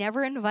 though we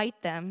never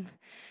invite them,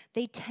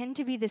 they tend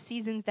to be the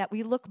seasons that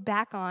we look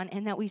back on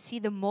and that we see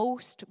the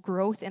most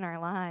growth in our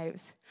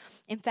lives.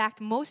 In fact,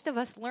 most of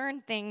us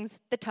learn things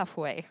the tough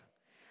way.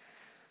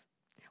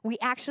 We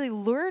actually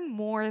learn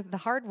more the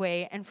hard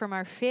way and from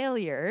our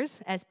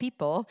failures as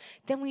people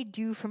than we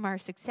do from our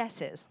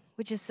successes,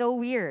 which is so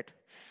weird.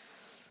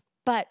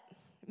 But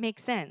it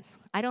makes sense.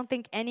 I don't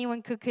think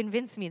anyone could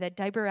convince me that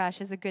diaper rash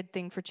is a good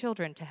thing for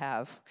children to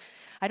have.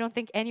 I don't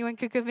think anyone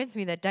could convince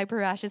me that diaper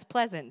rash is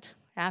pleasant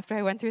after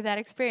I went through that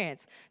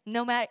experience.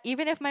 No matter,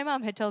 even if my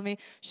mom had told me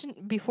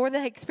before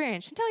the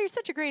experience, Chantel, you're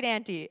such a great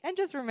auntie, and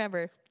just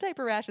remember,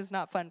 diaper rash is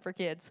not fun for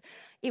kids.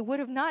 It would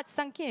have not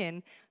sunk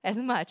in as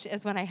much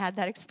as when I had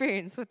that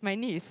experience with my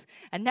niece.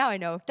 And now I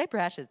know diaper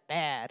rash is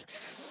bad.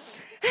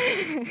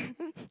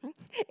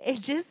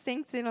 It just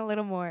sinks in a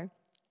little more.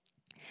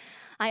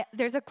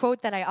 There's a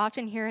quote that I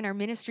often hear in our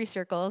ministry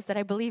circles that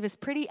I believe is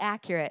pretty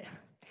accurate.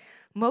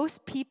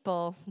 Most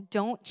people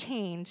don't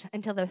change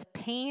until the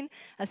pain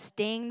of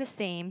staying the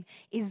same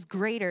is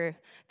greater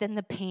than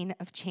the pain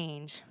of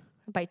change,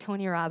 by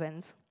Tony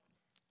Robbins.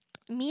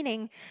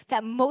 meaning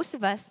that most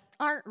of us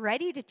aren't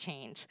ready to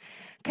change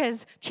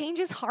because change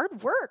is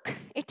hard work.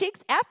 It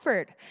takes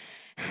effort.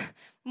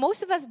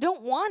 Most of us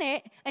don't want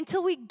it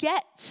until we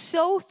get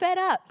so fed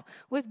up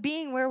with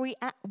being where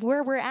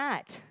we're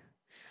at.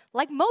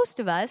 Like most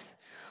of us,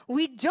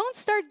 we don't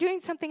start doing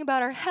something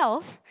about our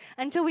health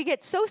until we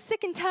get so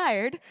sick and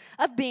tired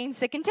of being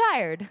sick and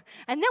tired.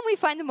 And then we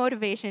find the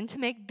motivation to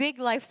make big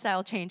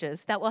lifestyle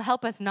changes that will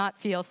help us not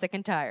feel sick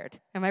and tired.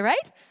 Am I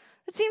right?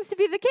 That seems to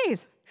be the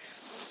case.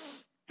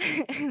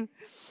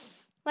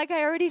 Like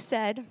I already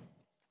said,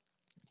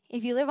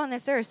 if you live on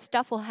this earth,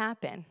 stuff will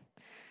happen.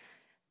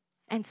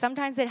 And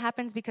sometimes it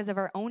happens because of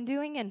our own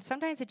doing, and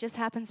sometimes it just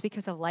happens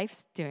because of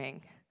life's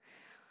doing.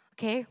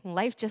 Okay?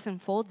 Life just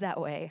unfolds that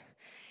way.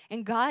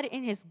 And God,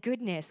 in his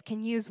goodness,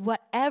 can use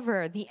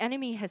whatever the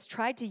enemy has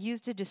tried to use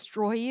to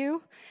destroy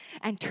you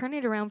and turn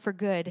it around for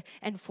good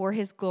and for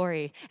his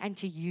glory and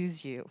to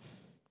use you.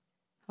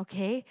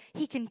 Okay?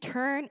 He can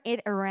turn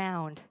it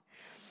around.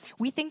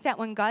 We think that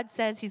when God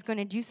says he's going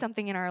to do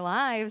something in our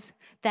lives,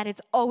 that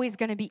it's always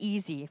going to be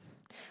easy.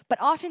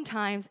 But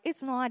oftentimes,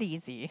 it's not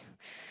easy.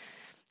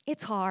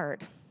 It's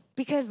hard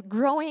because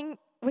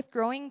with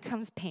growing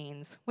comes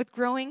pains. With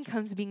growing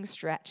comes being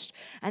stretched.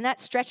 And that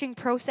stretching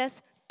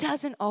process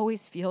doesn't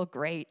always feel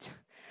great.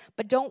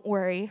 But don't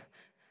worry,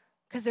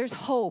 because there's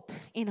hope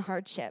in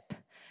hardship.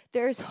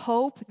 There's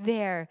hope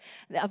there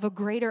of a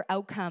greater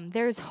outcome.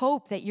 There's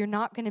hope that you're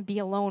not going to be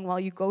alone while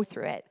you go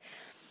through it.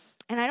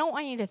 And I don't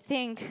want you to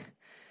think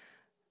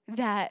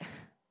that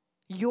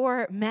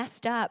you're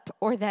messed up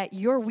or that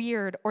you're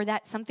weird or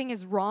that something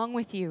is wrong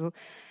with you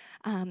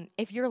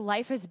if your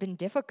life has been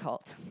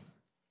difficult.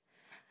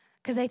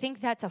 Because I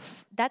think that's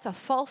a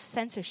false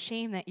sense of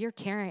shame that you're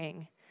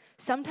carrying.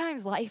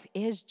 Sometimes life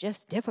is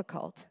just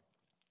difficult.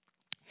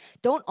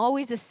 Don't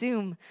always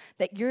assume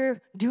that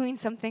you're doing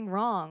something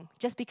wrong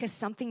just because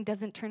something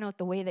doesn't turn out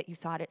the way that you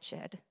thought it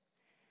should.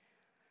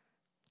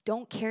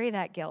 Don't carry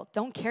that guilt.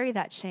 Don't carry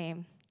that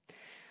shame.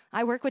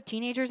 I work with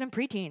teenagers and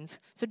preteens,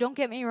 so don't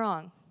get me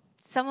wrong.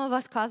 Some of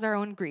us cause our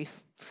own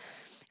grief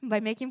by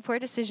making poor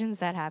decisions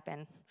that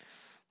happen.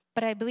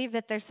 But I believe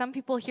that there's some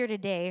people here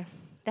today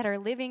that are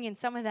living in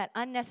some of that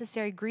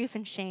unnecessary grief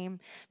and shame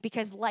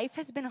because life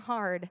has been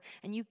hard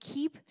and you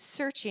keep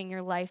searching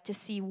your life to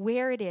see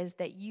where it is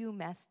that you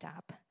messed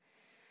up.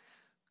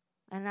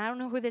 And I don't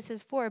know who this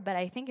is for, but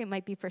I think it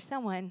might be for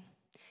someone.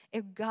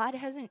 If God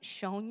hasn't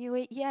shown you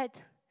it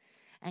yet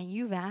and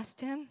you've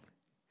asked him,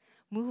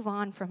 move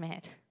on from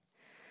it.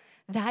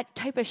 That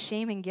type of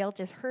shame and guilt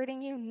is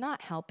hurting you,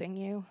 not helping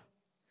you.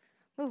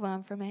 Move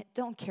on from it.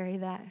 Don't carry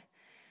that.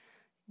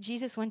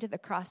 Jesus went to the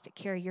cross to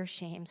carry your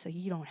shame so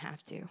you don't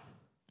have to.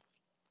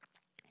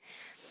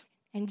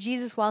 And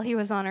Jesus, while he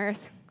was on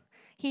earth,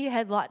 he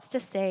had lots to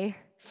say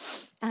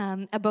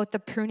about the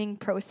pruning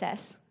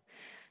process.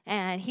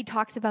 And he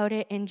talks about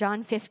it in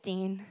John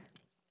 15.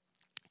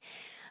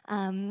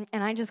 And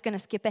I'm just going to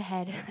skip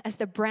ahead. As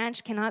the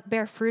branch cannot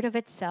bear fruit of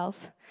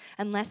itself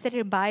unless it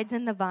abides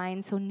in the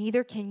vine, so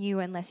neither can you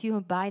unless you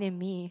abide in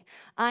me.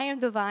 I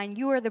am the vine,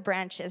 you are the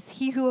branches.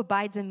 He who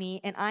abides in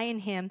me and I in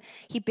him,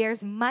 he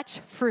bears much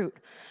fruit.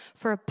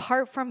 For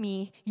apart from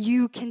me,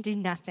 you can do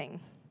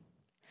nothing.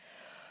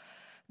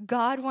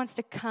 God wants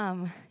to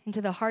come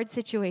into the hard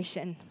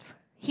situations.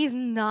 He's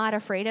not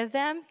afraid of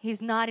them. He's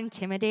not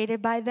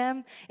intimidated by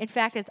them. In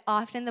fact, it's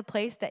often the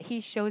place that he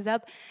shows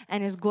up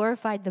and is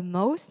glorified the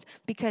most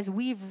because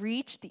we've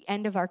reached the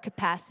end of our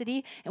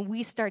capacity and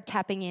we start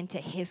tapping into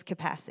his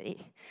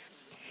capacity.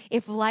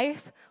 If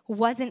life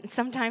wasn't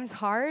sometimes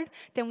hard,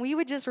 then we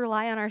would just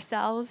rely on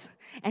ourselves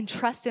and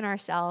trust in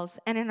ourselves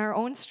and in our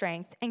own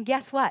strength. And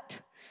guess what?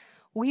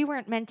 We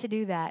weren't meant to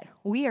do that.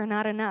 We are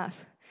not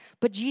enough.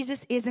 But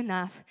Jesus is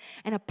enough.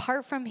 And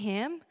apart from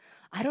him,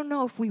 I don't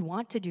know if we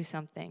want to do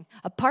something.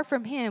 Apart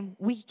from him,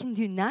 we can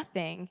do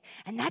nothing.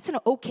 And that's an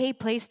okay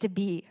place to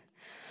be.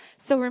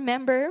 So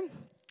remember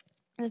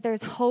that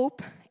there's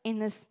hope in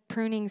this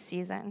pruning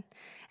season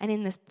and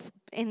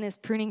in this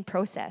pruning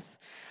process.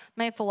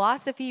 My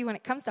philosophy when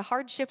it comes to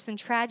hardships and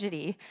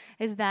tragedy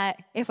is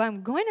that if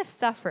I'm going to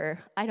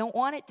suffer, I don't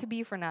want it to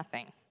be for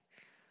nothing.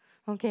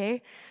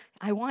 Okay?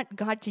 I want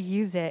God to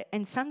use it.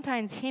 And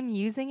sometimes him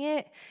using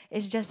it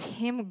is just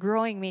him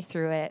growing me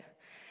through it.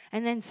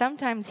 And then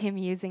sometimes him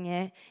using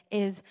it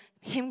is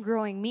him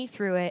growing me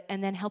through it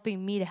and then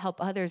helping me to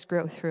help others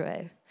grow through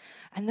it.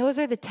 And those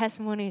are the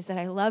testimonies that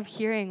I love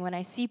hearing when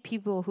I see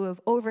people who have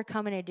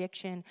overcome an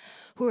addiction,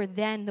 who are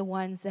then the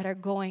ones that are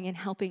going and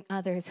helping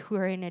others who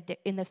are in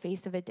the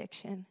face of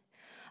addiction.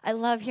 I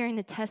love hearing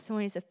the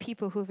testimonies of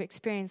people who have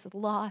experienced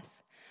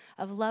loss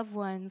of loved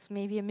ones,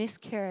 maybe a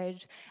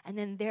miscarriage, and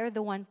then they're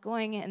the ones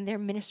going and they're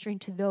ministering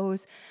to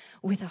those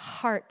with a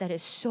heart that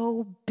is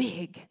so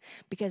big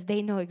because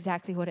they know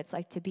exactly what it's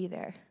like to be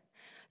there.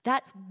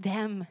 That's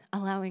them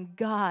allowing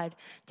God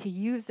to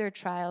use their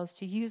trials,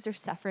 to use their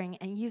suffering,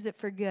 and use it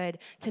for good,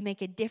 to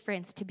make a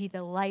difference, to be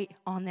the light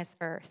on this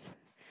earth.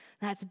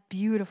 That's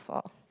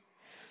beautiful.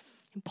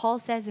 And Paul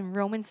says in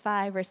Romans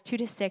 5, verse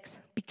 2-6,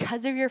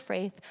 because of your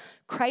faith,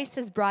 Christ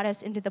has brought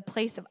us into the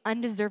place of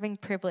undeserving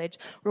privilege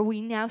where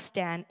we now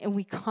stand and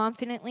we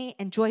confidently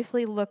and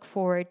joyfully look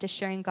forward to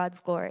sharing God's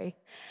glory.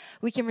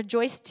 We can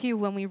rejoice too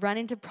when we run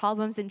into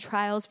problems and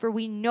trials, for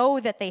we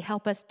know that they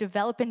help us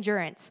develop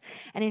endurance.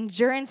 And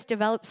endurance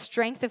develops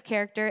strength of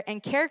character,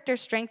 and character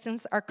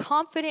strengthens our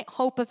confident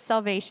hope of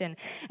salvation.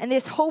 And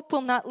this hope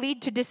will not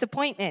lead to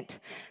disappointment.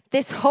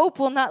 This hope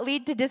will not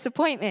lead to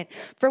disappointment,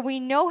 for we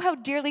know how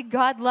dearly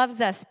God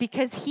loves us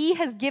because he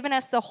has given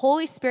us the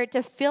Holy Spirit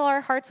to fill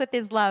our hearts with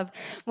his love.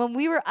 When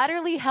we were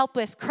utterly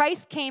helpless,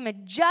 Christ came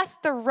at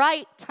just the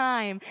right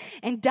time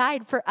and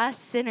died for us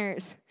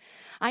sinners.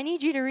 I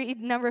need you to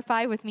read number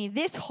 5 with me.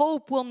 This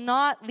hope will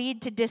not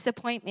lead to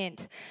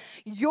disappointment.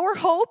 Your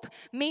hope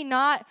may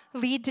not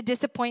lead to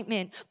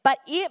disappointment, but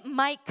it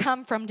might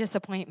come from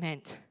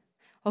disappointment.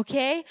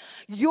 Okay?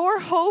 Your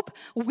hope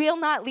will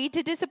not lead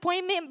to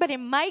disappointment, but it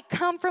might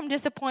come from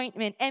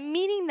disappointment. And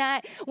meaning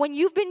that when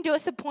you've been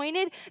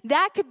disappointed,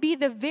 that could be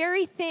the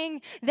very thing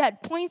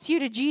that points you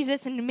to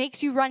Jesus and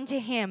makes you run to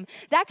him.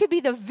 That could be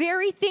the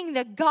very thing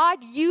that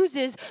God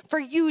uses for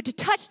you to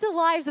touch the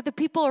lives of the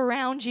people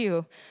around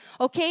you.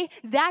 Okay?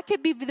 That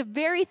could be the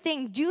very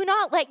thing. Do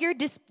not let your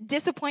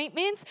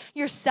disappointments,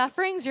 your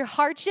sufferings, your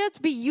hardships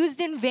be used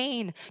in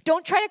vain.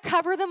 Don't try to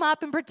cover them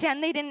up and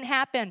pretend they didn't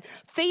happen.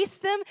 Face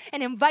them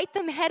and invite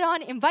them head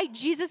on. Invite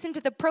Jesus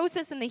into the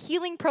process and the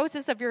healing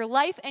process of your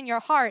life and your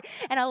heart,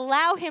 and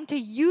allow him to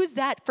use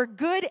that for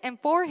good and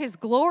for his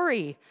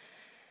glory.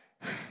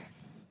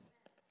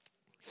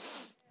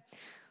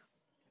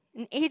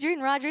 And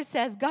Adrian Rogers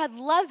says, God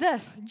loves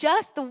us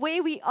just the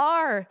way we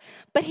are,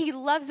 but he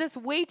loves us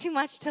way too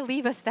much to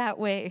leave us that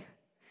way.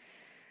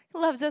 He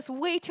loves us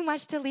way too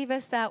much to leave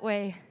us that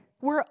way.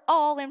 We're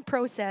all in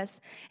process,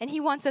 and he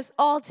wants us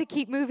all to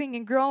keep moving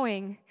and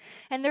growing.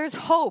 And there's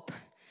hope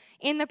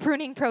in the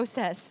pruning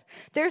process.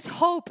 There's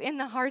hope in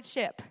the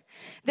hardship.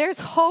 There's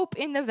hope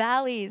in the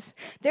valleys.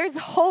 There's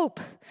hope,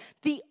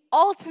 the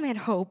ultimate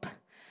hope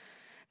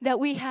that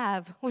we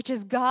have, which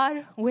is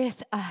God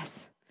with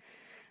us.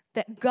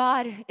 That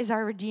God is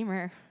our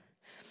Redeemer.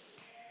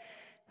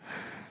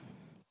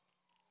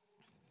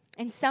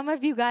 And some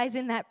of you guys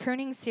in that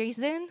pruning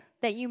season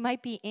that you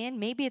might be in,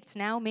 maybe it's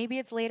now, maybe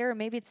it's later, or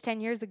maybe it's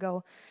 10 years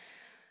ago.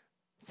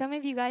 Some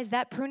of you guys,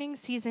 that pruning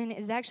season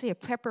is actually a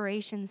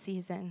preparation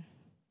season.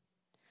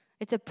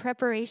 It's a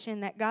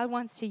preparation that God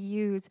wants to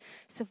use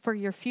for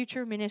your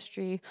future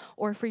ministry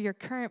or for your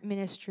current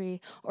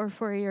ministry or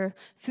for your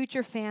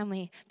future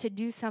family to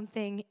do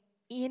something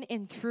in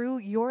and through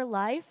your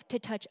life to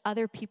touch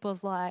other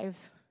people's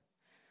lives.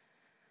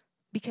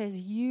 Because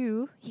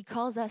he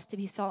calls us to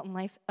be salt and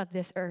life of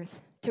this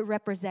earth, to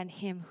represent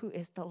him who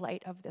is the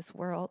light of this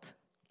world.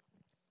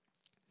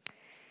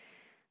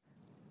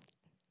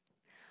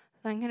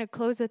 So I'm going to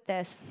close with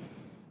this.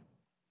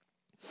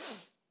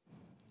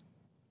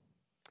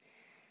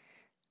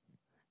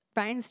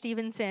 Brian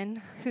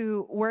Stevenson,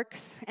 who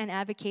works and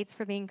advocates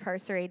for the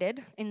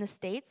incarcerated in the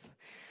States,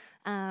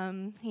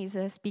 he's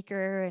a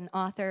speaker and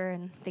author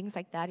and things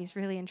like that. He's a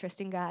really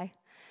interesting guy.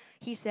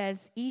 He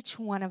says, each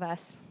one of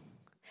us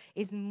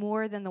is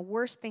more than the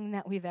worst thing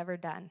that we've ever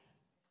done.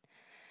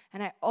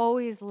 And I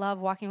always love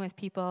walking with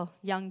people,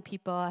 young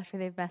people, after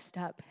they've messed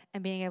up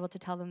and being able to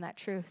tell them that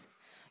truth.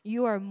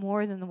 You are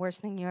more than the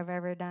worst thing you have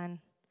ever done.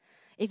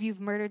 If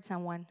you've murdered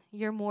someone,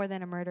 you're more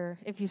than a murderer.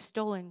 If you've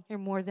stolen, you're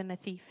more than a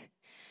thief.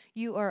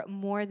 You are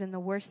more than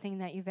the worst thing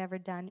that you've ever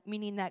done,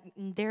 meaning that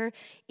there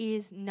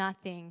is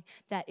nothing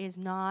that is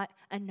not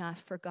enough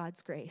for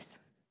God's grace.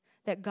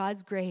 That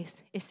God's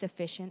grace is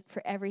sufficient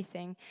for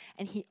everything,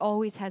 and he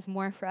always has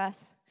more for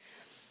us.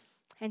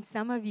 And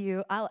some of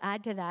you, I'll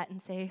add to that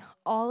and say,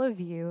 all of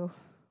you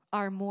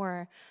are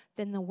more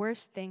than the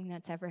worst thing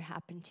that's ever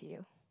happened to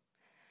you.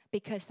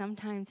 Because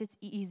sometimes it's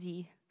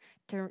easy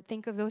to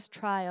think of those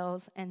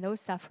trials and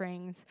those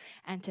sufferings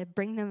and to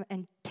bring them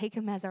and take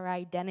them as our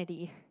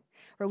identity,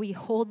 where we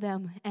hold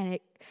them and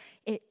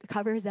it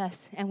covers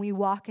us and we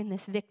walk in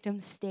this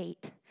victim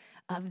state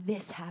of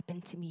this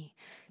happened to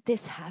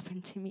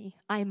me,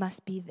 I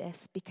must be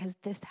this because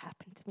this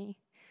happened to me.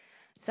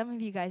 Some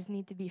of you guys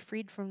need to be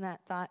freed from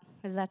that thought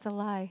because that's a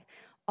lie.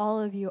 All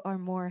of you are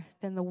more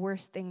than the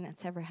worst thing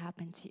that's ever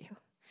happened to you.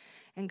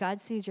 And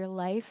God sees your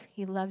life.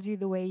 He loves you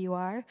the way you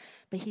are,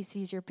 but he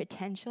sees your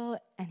potential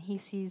and he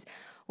sees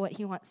what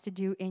he wants to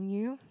do in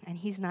you, and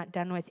he's not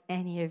done with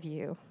any of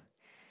you.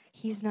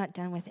 He's not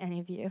done with any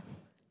of you.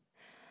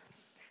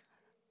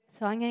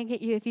 So I'm going to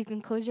get you, if you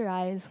can close your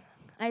eyes,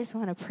 I just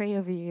want to pray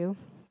over you.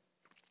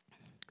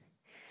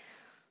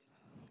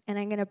 And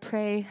I'm going to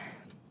pray,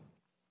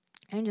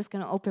 I'm just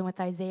going to open with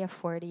Isaiah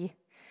 40,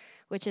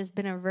 which has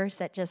been a verse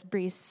that just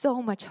breathes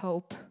so much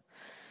hope.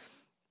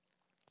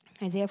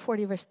 Isaiah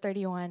 40, verse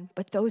 31,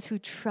 but those who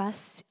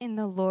trust in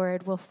the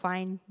Lord will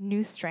find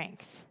new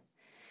strength.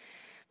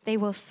 They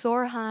will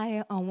soar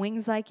high on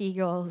wings like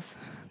eagles.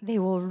 They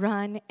will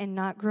run and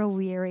not grow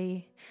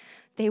weary.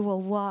 They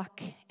will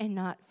walk and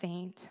not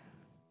faint.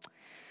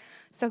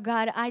 So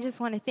God, I just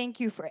want to thank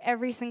you for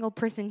every single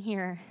person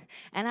here.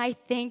 And I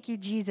thank you,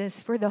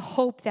 Jesus, for the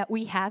hope that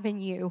we have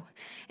in you.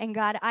 And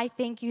God, I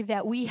thank you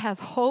that we have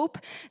hope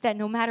that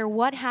no matter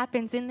what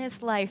happens in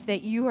this life,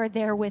 that you are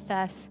there with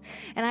us.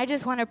 And I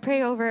just want to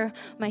pray over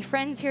my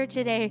friends here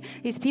today,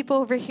 these people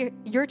over here,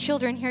 your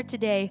children here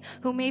today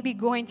who may be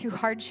going through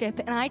hardship.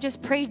 And I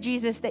just pray,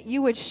 Jesus, that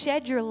you would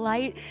shed your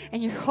light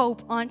and your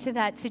hope onto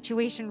that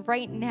situation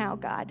right now,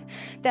 God.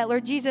 That,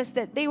 Lord Jesus,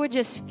 that they would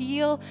just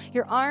feel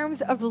your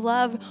arms of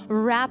love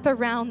wrap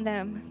around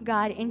them,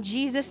 God, in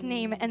Jesus'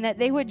 name, and that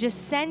they would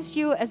just sense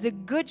you as the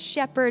good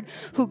shepherd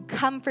who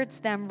comforts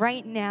them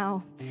right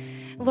now.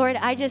 Lord,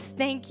 I just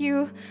thank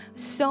you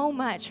so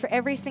much for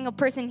every single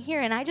person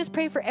here. And I just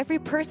pray for every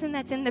person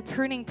that's in the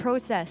pruning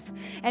process.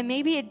 And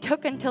maybe it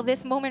took until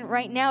this moment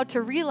right now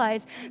to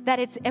realize that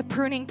it's a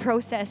pruning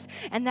process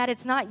and that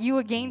it's not you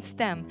against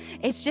them.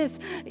 It's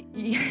just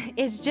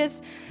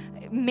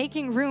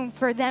making room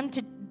for them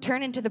to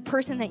turn into the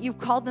person that you've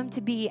called them to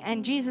be.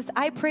 And Jesus,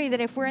 I pray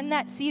that if we're in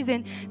that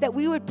season, that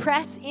we would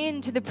press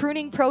into the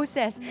pruning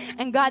process.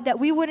 And God, that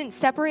we wouldn't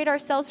separate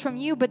ourselves from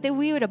you, but that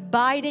we would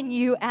abide in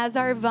you as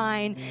our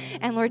vine.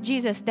 And Lord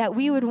Jesus, that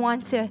we would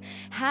want to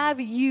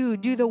have you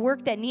do the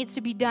work that needs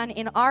to be done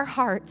in our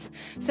hearts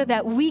so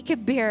that we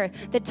could bear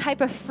the type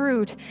of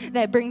fruit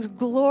that brings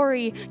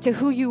glory to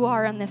who you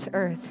are on this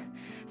earth.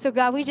 So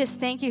God, we just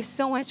thank you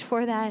so much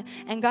for that.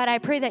 And God, I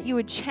pray that you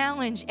would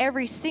challenge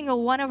every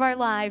single one of our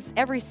lives,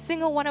 every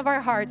single one of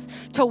our hearts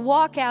to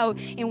walk out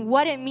in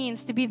what it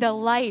means to be the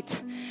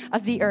light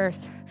of the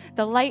earth,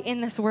 the light in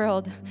this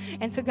world.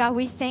 And so God,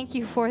 we thank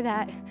you for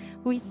that.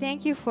 We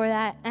thank you for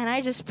that. And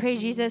I just pray,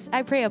 Jesus,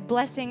 I pray a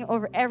blessing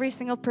over every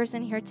single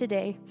person here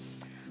today.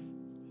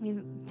 We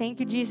thank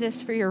you,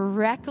 Jesus, for your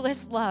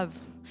reckless love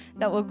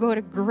that will go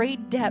to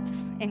great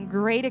depths and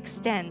great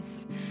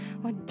extents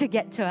to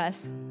get to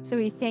us. So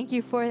we thank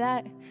you for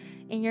that.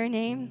 In your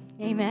name,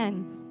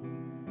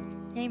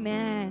 amen.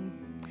 Amen.